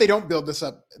 Even if they don't build this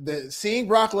up, seeing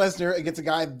Brock Lesnar against a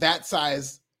guy that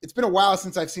size, it's been a while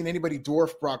since I've seen anybody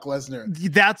dwarf Brock Lesnar.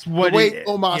 That's what the way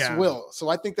Omos will. So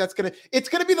I think it's going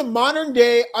to be the modern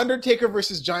day Undertaker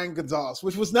versus Giant Gonzalez,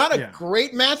 which was not a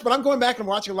great match, but I'm going back and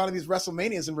watching a lot of these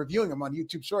WrestleManias and reviewing them on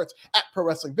YouTube Shorts at Pro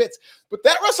Wrestling Bits. But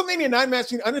that WrestleMania 9 match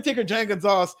between Undertaker and Giant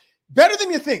Gonzalez, better than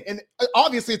you think. And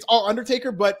obviously it's all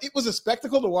Undertaker, but it was a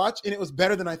spectacle to watch and it was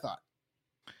better than I thought.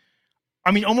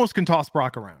 I mean, Omos can toss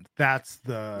Brock around. That's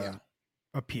the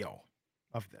appeal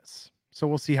of this. So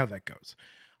we'll see how that goes.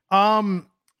 So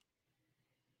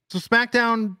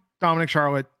SmackDown, Dominic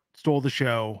Charlotte stole the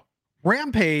show.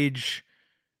 Rampage,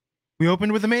 we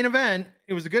opened with the main event.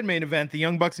 It was a good main event. The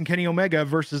Young Bucks and Kenny Omega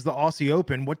versus the Aussie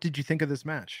Open. What did you think of this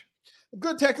match?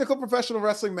 Good technical professional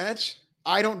wrestling match.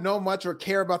 I don't know much or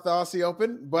care about the Aussie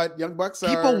Open, but Young Bucks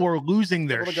people were losing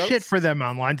their shit for them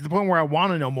online to the point where I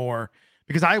want to know more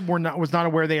because I was not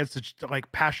aware they had such like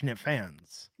passionate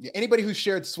fans. Yeah, anybody who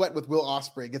shared sweat with Will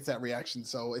Ospreay gets that reaction.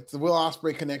 So it's the Will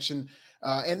Ospreay connection.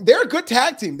 And they're a good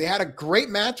tag team. They had a great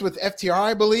match with FTR,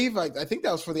 I believe. I think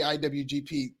that was for the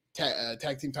IWGP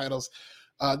tag team titles.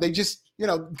 They just,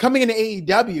 coming into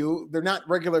AEW, they're not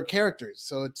regular characters,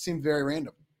 so it seemed very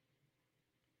random.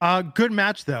 Good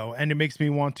match though, and it makes me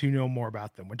want to know more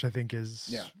about them, which I think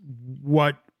is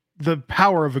what the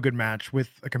power of a good match with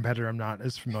a competitor I'm not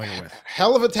as familiar with.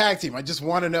 Hell of a tag team. I just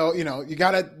want to know, you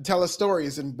got to tell us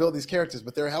stories and build these characters,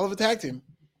 but they're a hell of a tag team.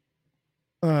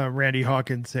 Randy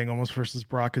Hawkins saying Almost versus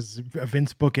Brock is a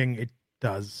Vince booking. It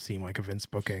does seem like a Vince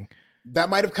booking.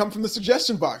 That might have come from the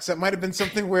suggestion box. That might have been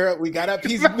something where we got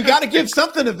to give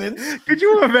something to Vince. Could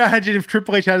you imagine if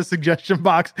Triple H had a suggestion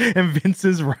box and Vince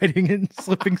is writing and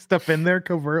slipping stuff in there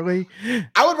covertly?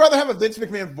 I would rather have a Vince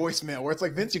McMahon voicemail where it's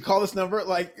like, Vince, you call this number,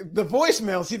 like the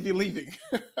voicemails he'd be leaving.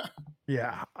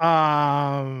 Yeah.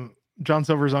 John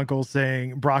Silver's uncle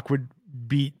saying Brock would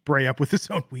beat Bray up with his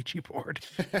own Ouija board.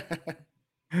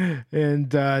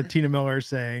 And Tina Miller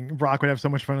saying Brock would have so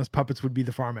much fun, his puppets would be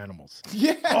the farm animals.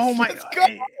 Yes, oh my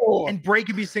god. And Bray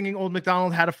could be singing Old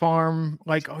MacDonald Had a Farm.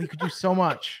 Like, you could do so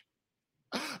much.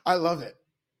 I love it.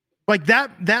 Like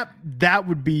that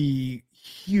would be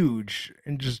huge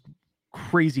and just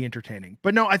crazy entertaining.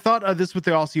 But no, I thought this with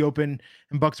the Aussie Open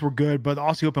and Bucks were good, but the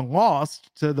Aussie Open lost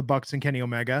to the Bucks and Kenny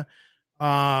Omega.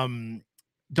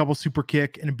 Double super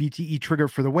kick and a BTE trigger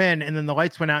for the win, and then the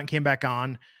lights went out and came back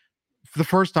on for the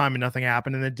first time and nothing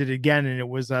happened, and then did it again, and it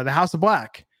was the House of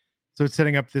Black. So it's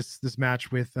setting up this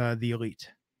match with the Elite.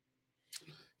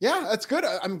 Yeah, that's good.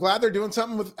 I'm glad they're doing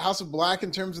something with House of Black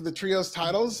in terms of the trios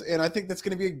titles, and I think that's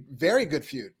going to be a very good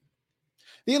feud.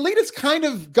 The Elite has kind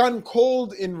of gone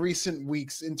cold in recent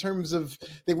weeks in terms of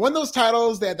they won those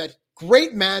titles. They had that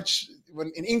great match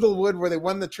in Inglewood where they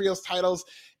won the trios titles,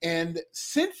 and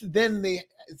since then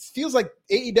it feels like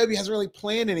AEW hasn't really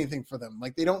planned anything for them.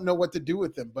 Like they don't know what to do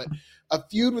with them. But a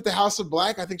feud with the House of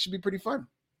Black, I think, should be pretty fun.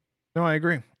 No, I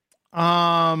agree.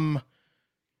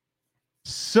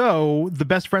 So the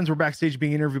Best Friends were backstage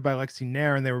being interviewed by Lexi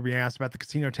Nair, and they were being asked about the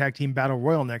Casino Tag Team Battle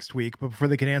Royal next week. But before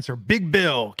they could answer, Big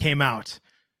Bill came out,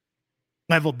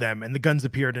 leveled them, and the Guns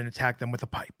appeared and attacked them with a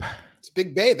pipe. It's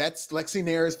Big Bay. That's Lexi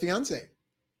Nair's fiance.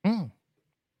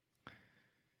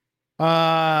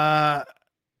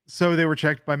 So they were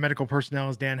checked by medical personnel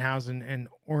as Danhausen and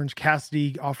Orange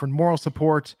Cassidy offered moral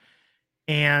support,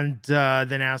 and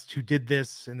then asked who did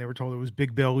this, and they were told it was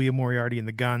Big Bill, Leah Moriarty, and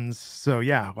the Guns. So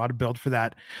yeah, a lot of build for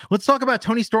that. Let's talk about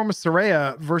Toni Storm of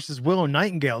Saraya versus Willow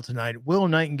Nightingale tonight. Willow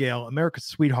Nightingale, America's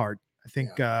sweetheart. I think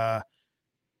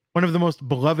one of the most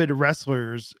beloved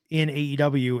wrestlers in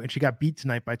AEW, and she got beat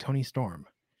tonight by Toni Storm.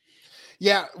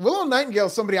 Yeah, Willow Nightingale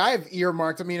is somebody I have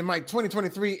earmarked. I mean, in my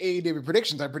 2023 AEW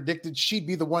predictions, I predicted she'd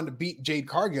be the one to beat Jade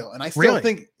Cargill. And I still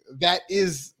think that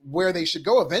is where they should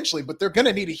go eventually, but they're going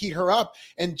to need to heat her up.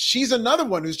 And she's another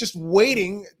one who's just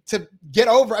waiting to get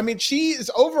over. I mean, she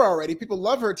is over already. People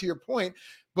love her, to your point,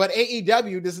 but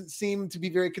AEW doesn't seem to be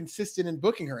very consistent in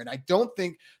booking her. And I don't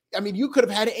think, I mean, you could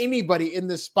have had anybody in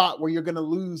this spot where you're going to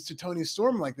lose to Toni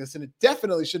Storm like this. And it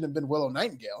definitely shouldn't have been Willow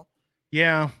Nightingale.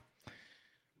 Yeah.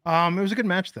 It was a good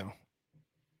match though.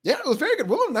 Yeah, it was very good.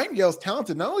 Willow Nightingale is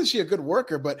talented. Not only is she a good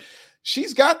worker, but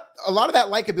she's got a lot of that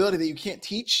likability that you can't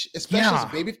teach, especially as a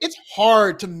baby. It's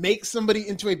hard to make somebody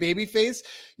into a baby face.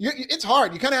 It's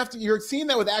hard. You kind of have to, you're seeing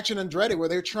that with Action Andretti where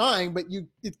they're trying, but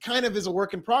it kind of is a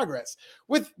work in progress.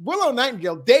 With Willow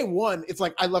Nightingale, day one, it's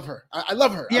like, I love her. I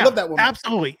love her. Yeah, I love that woman.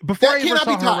 Absolutely. Before I ever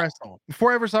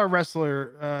saw her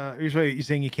wrestle, usually you're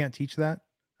saying you can't teach that.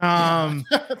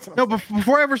 No,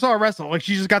 before I ever saw her wrestle, like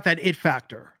she just got that it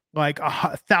factor like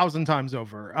 1,000 times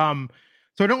over.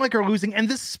 So I don't like her losing. And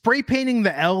this spray painting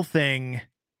the L thing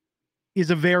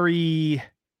is a very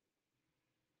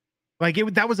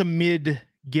that was a mid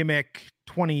gimmick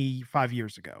 25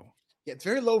 years ago. Yeah, it's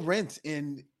very low rent,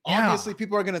 and obviously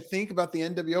people are going to think about the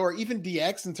NWO or even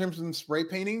DX in terms of them spray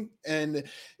painting. And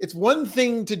it's one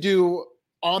thing to do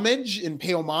homage and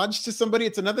pay homage to somebody.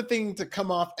 It's another thing to come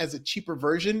off as a cheaper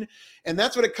version, and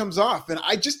that's what it comes off. And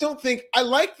I just don't think I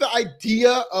like the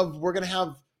idea of we're going to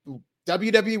have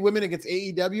WWE women against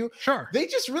AEW. Sure. They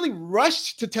just really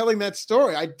rushed to telling that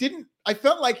story. I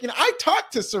felt like, I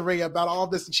talked to Saraya about all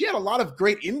this, and she had a lot of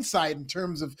great insight in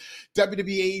terms of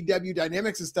WWE, AEW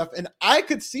dynamics and stuff. And I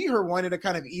could see her wanting to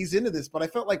kind of ease into this, but I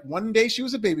felt like one day she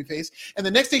was a babyface, and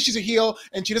the next day she's a heel,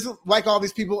 and she doesn't like all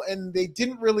these people, and they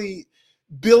didn't really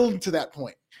build to that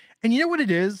point. And you know what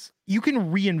it is? You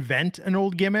can reinvent an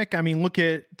old gimmick. I mean, look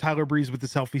at Tyler Breeze with the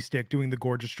selfie stick doing the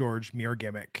Gorgeous George mirror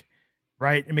gimmick,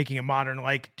 right? And making it modern.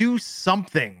 Like, do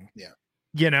something. Yeah.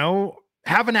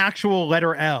 Have an actual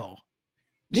letter L.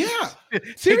 Yeah,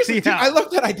 seriously, dude, I love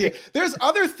that idea. There's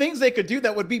other things they could do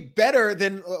that would be better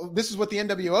than this is what the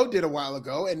NWO did a while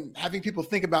ago, and having people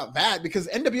think about that, because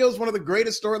NWO is one of the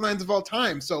greatest storylines of all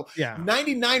time. So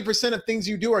 99% of things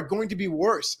you do are going to be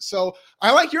worse. So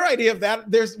I like your idea of that.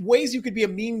 There's ways you could be a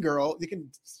mean girl. You can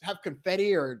have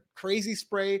confetti or crazy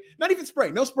spray, not even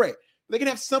spray, no spray. They can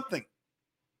have something.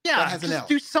 Yeah, that has an L.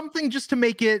 Do something just to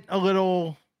make it a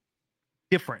little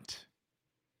different.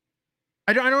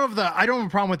 I don't have a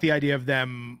problem with the idea of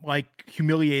them like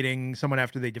humiliating someone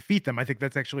after they defeat them. I think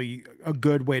that's actually a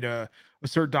good way to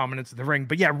assert dominance of the ring.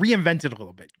 But yeah, reinvent it a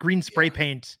little bit. Green spray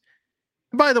paint.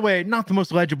 And by the way, not the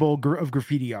most legible of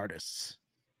graffiti artists.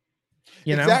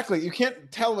 You know? Exactly. You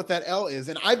can't tell what that L is.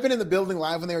 And I've been in the building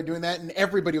live when they were doing that, and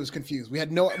everybody was confused. We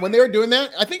had when they were doing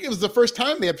that, I think it was the first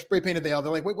time they had spray painted the L.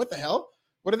 They're like, wait, what the hell?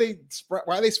 What are they?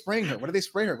 Why are they spraying her? What do they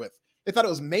spray her with? They thought it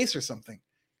was mace or something.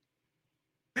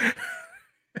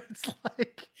 It's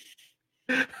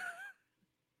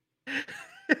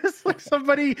like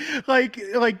somebody like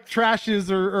trashes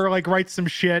or like writes some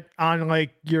shit on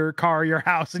like your car, your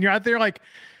house, and you're out there like,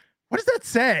 what does that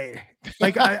say?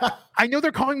 Like I know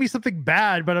they're calling me something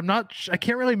bad, but I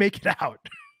can't really make it out.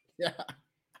 Yeah.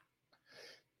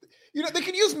 You know, they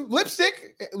can use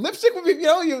lipstick. Lipstick would be,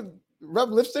 you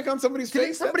rub lipstick on somebody's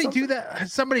face. Somebody do that.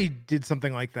 Somebody did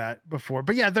something like that before.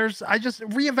 But yeah, I just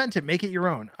reinvent it, make it your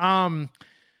own.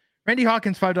 Randy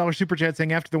Hawkins, $5 super chat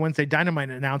saying, after the Wednesday Dynamite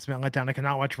announcement let down, I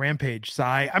cannot watch Rampage.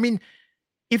 Sigh. I mean,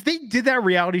 if they did that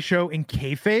reality show in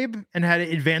kayfabe and had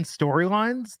advanced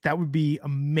storylines, that would be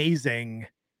amazing.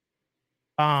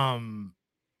 I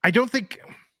don't think,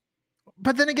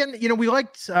 but then again, we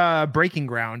liked Breaking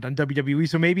Ground on WWE,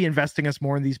 so maybe investing us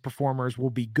more in these performers will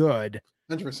be good.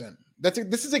 100%.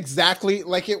 This is exactly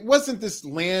like, it wasn't this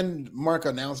landmark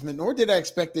announcement, nor did I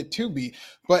expect it to be,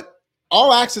 but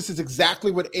All Access is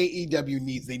exactly what AEW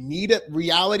needs. They need a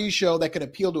reality show that can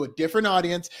appeal to a different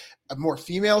audience, a more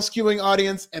female skewing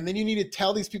audience, and then you need to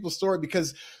tell these people's story,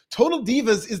 because Total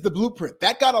Divas is the blueprint.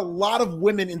 That got a lot of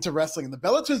women into wrestling, and the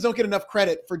Bella Twins don't get enough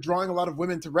credit for drawing a lot of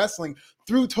women to wrestling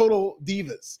through Total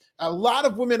Divas. A lot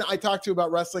of women I talk to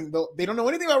about wrestling, though they don't know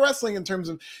anything about wrestling in terms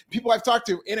of people I've talked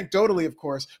to, anecdotally, of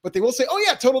course, but they will say, oh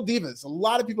yeah, Total Divas. A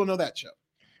lot of people know that show.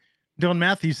 Dylan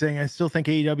Matthews saying, I still think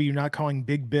AEW not calling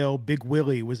Big Bill Big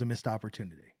Willie was a missed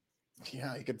opportunity.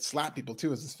 Yeah, he could slap people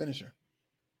too as his finisher.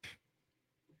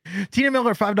 Tina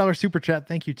Miller, $5 super chat.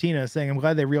 Thank you, Tina, saying, I'm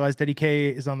glad they realized Eddie K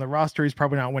is on the roster. He's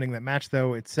probably not winning that match,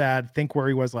 though. It's sad. Think where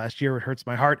he was last year. It hurts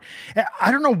my heart. I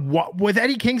don't know what with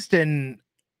Eddie Kingston.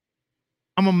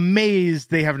 I'm amazed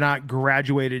they have not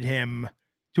graduated him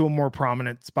to a more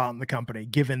prominent spot in the company,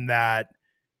 given that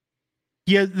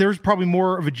there's probably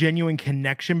more of a genuine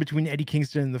connection between Eddie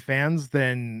Kingston and the fans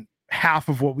than half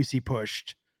of what we see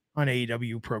pushed on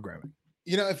AEW programming.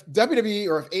 If WWE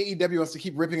or if AEW wants to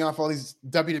keep ripping off all these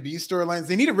WWE storylines,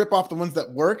 they need to rip off the ones that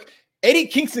work. Eddie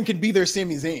Kingston can be their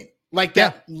Sami Zayn, like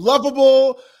that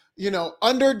lovable,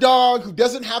 underdog who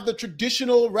doesn't have the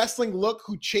traditional wrestling look,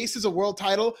 who chases a world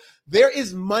title. There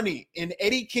is money in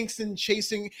Eddie Kingston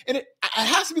chasing, and it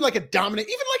has to be like a dominant,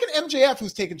 even like an MJF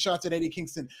who's taking shots at Eddie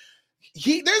Kingston.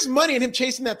 There's money in him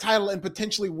chasing that title and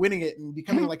potentially winning it and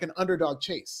becoming like an underdog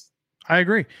chase. I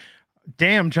agree.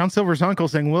 Damn, John Silver's uncle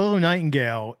saying Willow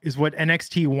Nightingale is what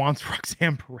NXT wants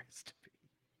Roxanne Perez to be.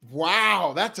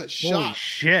 Wow, that's a shot. Holy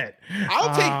shit.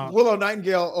 I'll take Willow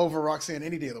Nightingale over Roxanne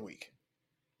any day of the week.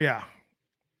 Yeah.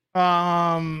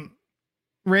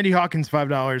 Randy Hawkins,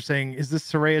 $5 saying, is this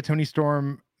Saraya Tony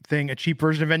Storm thing a cheap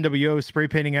version of NWO spray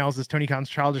painting L's as Tony Khan's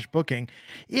childish booking?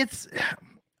 It's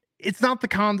not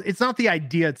the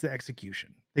idea, it's the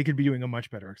execution. They could be doing a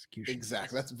much better execution.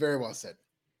 Exactly. That's very well said.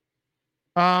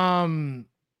 I'm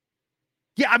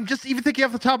just even thinking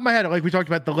off the top of my head, like we talked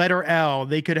about the letter L,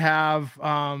 they could have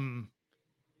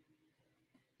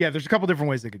there's a couple different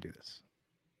ways they could do this.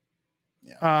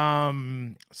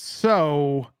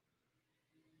 So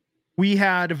we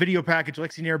had a video package,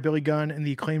 Lexi Nair, Billy Gunn, and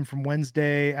the Acclaimed from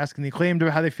Wednesday, asking the Acclaimed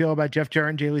about how they feel about Jeff Jarrett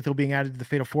and Jay Lethal being added to the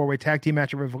Fatal 4-Way Tag Team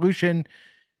match at Revolution.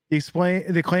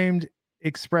 The Acclaimed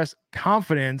expressed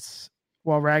confidence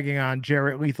while ragging on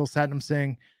Jarrett, Lethal, Satnam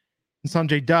Singh, and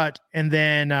Sanjay Dutt, and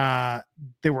then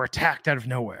they were attacked out of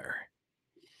nowhere.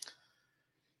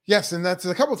 Yes, and that's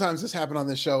a couple times this happened on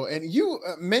this show. And you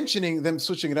mentioning them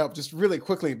switching it up just really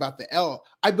quickly about the L.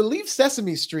 I believe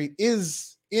Sesame Street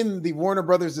is in the Warner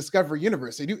Brothers Discovery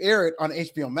universe. They do air it on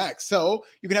HBO Max. So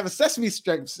you can have a Sesame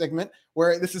Street segment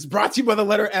where this is brought to you by the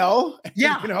letter L.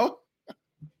 Yeah.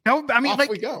 No, I mean, off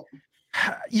we go.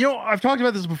 I've talked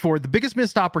about this before. The biggest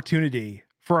missed opportunity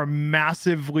for a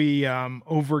massively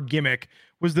over gimmick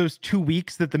was those 2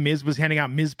 weeks that the Miz was handing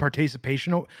out Miz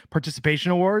participation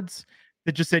awards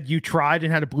that just said you tried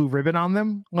and had a blue ribbon on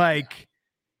them. Like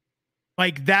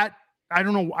that. I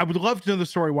don't know. I would love to know the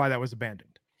story why that was abandoned.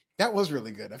 That was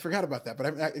really good. I forgot about that,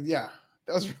 but yeah,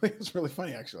 that was really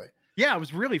funny actually. Yeah, it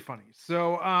was really funny.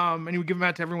 So, and he would give them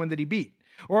out to everyone that he beat,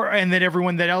 and then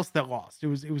everyone else that lost. It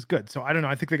was good. So I don't know.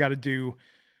 I think they got to do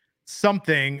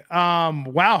something.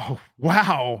 Wow.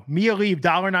 Mia Leave,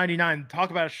 $1.99. Talk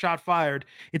about a shot fired.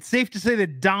 It's safe to say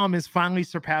that Dom is finally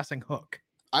surpassing Hook.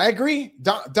 I agree.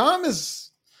 Dom is.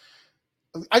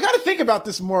 I got to think about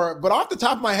this more, but off the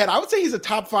top of my head, I would say he's a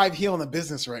top 5 heel in the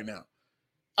business right now.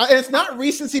 And it's not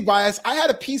recency bias. I had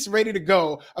a piece ready to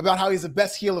go about how he's the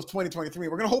best heel of 2023.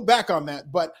 We're going to hold back on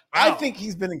that, but wow. I think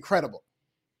he's been incredible.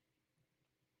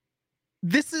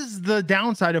 This is the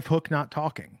downside of Hook not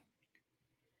talking.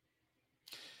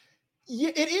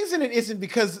 Yeah, it is and it isn't,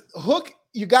 because Hook,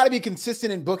 you got to be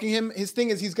consistent in booking him. His thing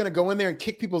is he's going to go in there and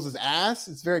kick people's ass.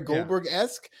 It's very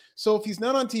Goldberg-esque. Yeah. So if he's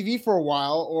not on TV for a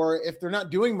while, or if they're not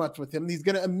doing much with him, he's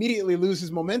going to immediately lose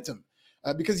his momentum.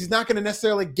 Because he's not going to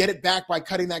necessarily get it back by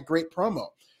cutting that great promo.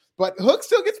 But Hook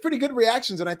still gets pretty good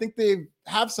reactions, and I think they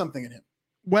have something in him.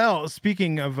 Well,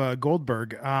 speaking of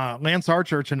Goldberg, Lance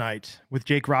Archer tonight with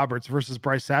Jake Roberts versus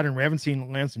Bryce Saturn. We haven't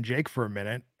seen Lance and Jake for a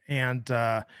minute, and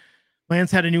Lance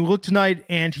had a new look tonight,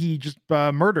 and he just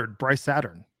murdered Bryce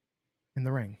Saturn in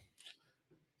the ring.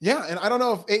 Yeah, and I don't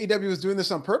know if AEW is doing this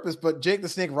on purpose, but Jake the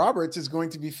Snake Roberts is going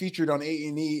to be featured on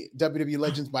A&E WWE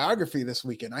Legends biography this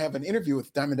weekend. I have an interview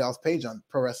with Diamond Dallas Page on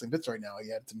Pro Wrestling Bits right now. He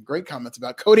had some great comments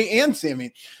about Cody and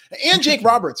Sammy and Jake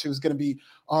Roberts, who's going to be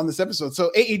on this episode.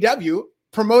 So AEW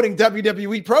promoting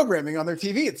WWE programming on their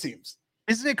TV, it seems.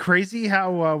 Isn't it crazy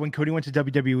how when Cody went to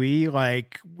WWE,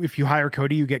 like if you hire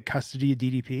Cody, you get custody of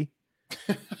DDP?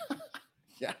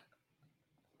 Yeah.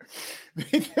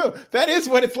 That is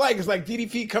what it's like. It's like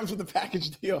DDP comes with a package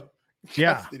deal.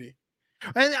 Yeah. Custody.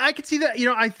 And I could see that,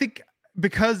 I think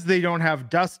because they don't have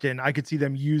Dustin, I could see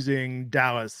them using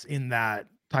Dallas in that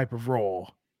type of role.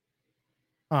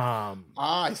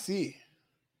 I see.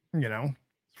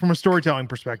 From a storytelling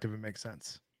perspective, it makes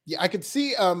sense. Yeah, I could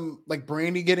see like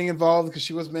Brandy getting involved because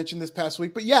she was mentioned this past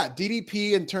week. But yeah,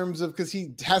 DDP in terms of, because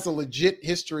he has a legit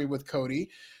history with Cody.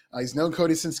 He's known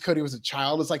Cody since Cody was a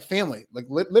child. It's like family, like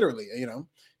literally,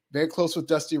 very close with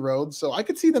Dusty Rhodes. So I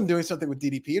could see them doing something with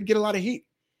DDP. It'd get a lot of heat.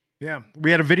 Yeah.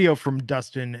 We had a video from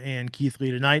Dustin and Keith Lee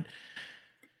tonight,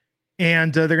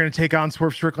 and they're going to take on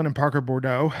Swerve Strickland and Parker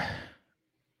Bordeaux,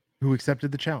 who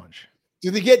accepted the challenge.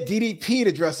 Do they get DDP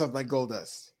to dress up like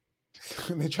Goldust?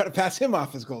 They try to pass him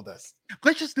off as Goldust.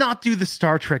 Let's just not do the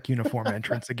Star Trek uniform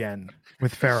entrance again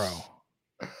with Pharaoh.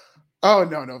 Oh,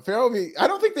 no. Pharaoh, I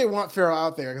don't think they want Pharaoh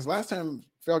out there, because last time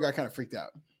Pharaoh got kind of freaked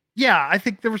out. Yeah, I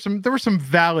think there were some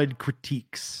valid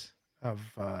critiques of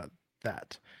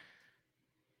that.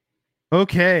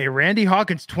 Okay, Randy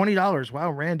Hawkins, $20.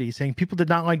 Wow, Randy saying people did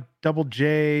not like Double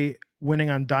J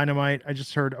winning on Dynamite. I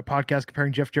just heard a podcast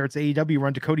comparing Jeff Jarrett's AEW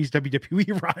run to Cody's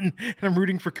WWE run, and I'm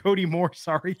rooting for Cody more.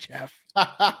 Sorry, Jeff.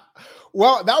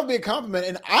 Well, that would be a compliment,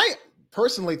 and I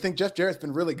personally think Jeff Jarrett's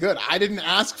been really good. I didn't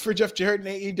ask for Jeff Jarrett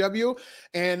in AEW,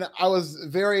 and I was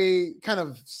very kind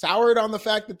of soured on the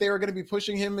fact that they were going to be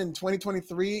pushing him in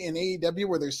 2023 in AEW,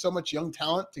 where there's so much young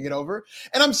talent to get over.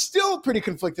 And I'm still pretty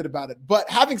conflicted about it. But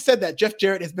having said that, Jeff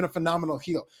Jarrett has been a phenomenal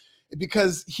heel,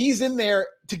 because he's in there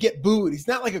to get booed. He's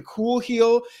not like a cool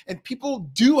heel, and people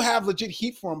do have legit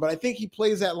heat for him, but I think he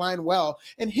plays that line well.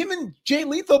 And him and Jay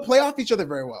Lethal play off each other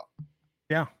very well.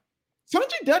 Yeah.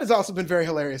 Sanjay Dutt has also been very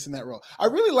hilarious in that role. I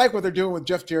really like what they're doing with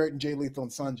Jeff Jarrett and Jay Lethal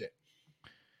and Sanjay.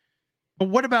 But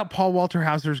what about Paul Walter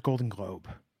Hauser's Golden Globe?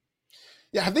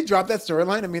 Yeah, have they dropped that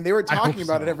storyline? I mean, they were talking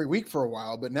about it every week for a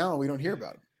while, but now we don't hear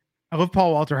about it. I love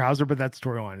Paul Walter Hauser, but that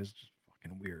storyline is just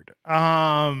fucking weird.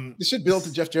 This should build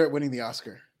to Jeff Jarrett winning the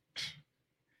Oscar.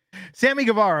 Sammy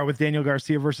Guevara with Daniel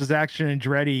Garcia versus Action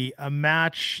Andretti, a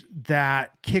match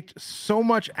that kicked so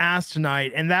much ass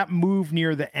tonight, and that move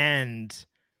near the end.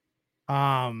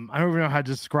 I don't even know how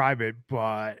to describe it,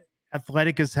 but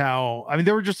athletic as hell. I mean,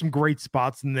 there were just some great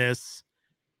spots in this.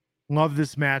 Love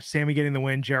this match. Sammy getting the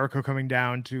win, Jericho coming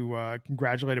down to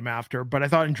congratulate him after. But I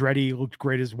thought Andretti looked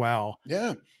great as well.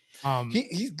 Yeah.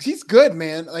 He's good,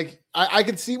 man. Like I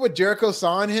could see what Jericho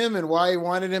saw in him and why he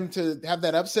wanted him to have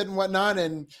that upset and whatnot.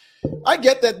 And I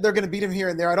get that they're going to beat him here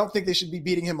and there. I don't think they should be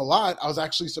beating him a lot. I was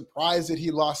actually surprised that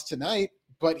he lost tonight,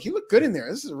 but he looked good in there.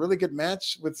 This is a really good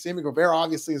match with Sammy Guevara.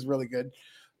 Obviously is really good,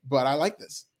 but I like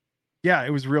this. Yeah,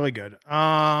 it was really good.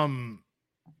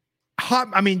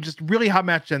 Just really hot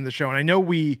match to end the show. And I know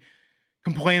we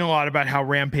complain a lot about how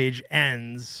Rampage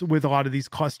ends with a lot of these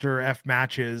cluster F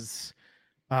matches.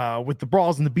 with the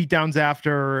brawls and the beatdowns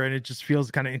after, and it just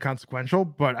feels kind of inconsequential.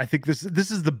 But I think this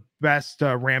is the best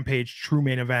Rampage true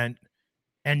main event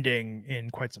ending in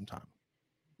quite some time.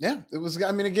 Yeah, it was.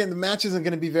 I mean, again, the match isn't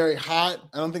going to be very hot.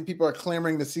 I don't think people are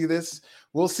clamoring to see this.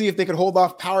 We'll see if they could hold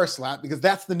off Power Slap, because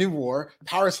that's the new war.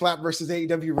 Power Slap versus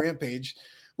AEW Rampage.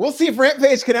 We'll see if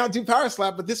Rampage can outdo Power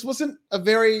Slap, but this wasn't a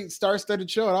very star-studded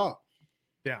show at all.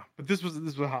 Yeah, but this was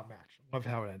a hot match. Loved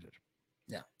how it ended.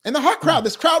 Yeah, and the hot crowd.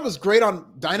 This crowd was great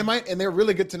on Dynamite, and they're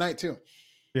really good tonight too.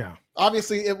 Yeah,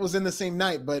 obviously it was in the same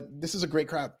night, but this is a great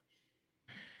crowd.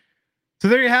 So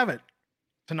there you have it.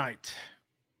 Tonight,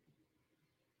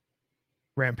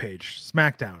 Rampage,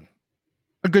 SmackDown,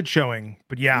 a good showing.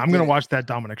 But yeah, I'm gonna watch that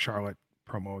Dominic Charlotte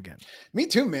promo again. Me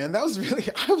too, man. That was really.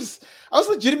 I was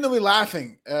legitimately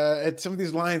laughing at some of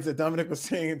these lines that Dominic was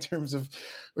saying in terms of,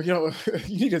 you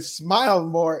need to smile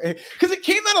more, because it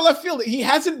came out of left field. He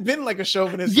hasn't been like a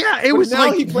chauvinist. Yeah, it was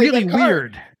like really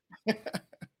weird.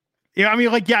 Yeah, I mean,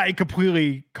 it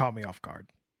completely caught me off guard,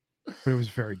 but it was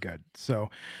very good. So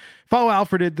follow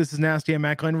Alfred. This is Nasty and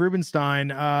Matt Glenn Rubenstein.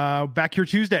 Back here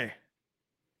Tuesday.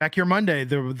 Back here Monday,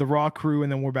 the Raw crew,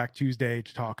 and then we're back Tuesday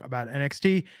to talk about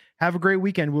NXT. Have a great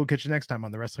weekend. We'll catch you next time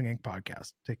on the Wrestling Inc.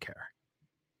 podcast. Take care.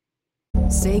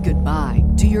 Say goodbye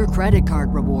to your credit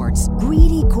card rewards.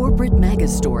 Greedy corporate mega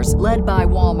stores, led by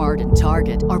Walmart and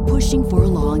Target, are pushing for a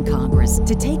law in Congress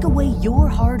to take away your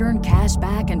hard-earned cash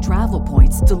back and travel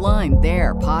points to line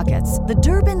their pockets. The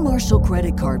Durbin-Marshall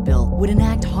credit card bill would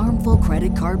enact harmful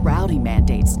credit card routing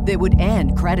mandates that would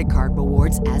end credit card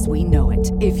rewards as we know it.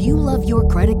 If you love your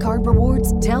credit card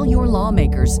rewards, tell your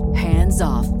lawmakers, hands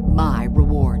off my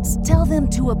rewards. Tell them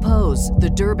to oppose the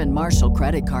Durbin-Marshall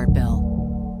credit card bill.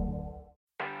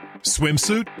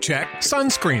 Swimsuit? Check.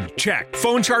 Sunscreen? Check.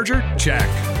 Phone charger? Check.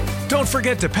 Don't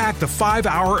forget to pack the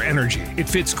 5-Hour Energy. It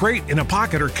fits great in a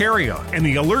pocket or carry-on, and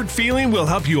the alert feeling will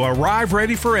help you arrive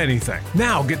ready for anything.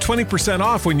 Now get 20%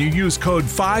 off when you use code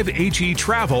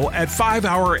 5HETRAVEL at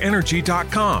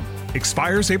 5hourenergy.com.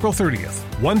 Expires April 30th.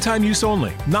 One-time use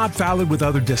only. Not valid with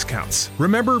other discounts.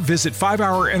 Remember, visit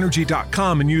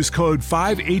 5hourenergy.com and use code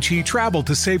 5HETRAVEL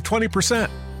to save 20%.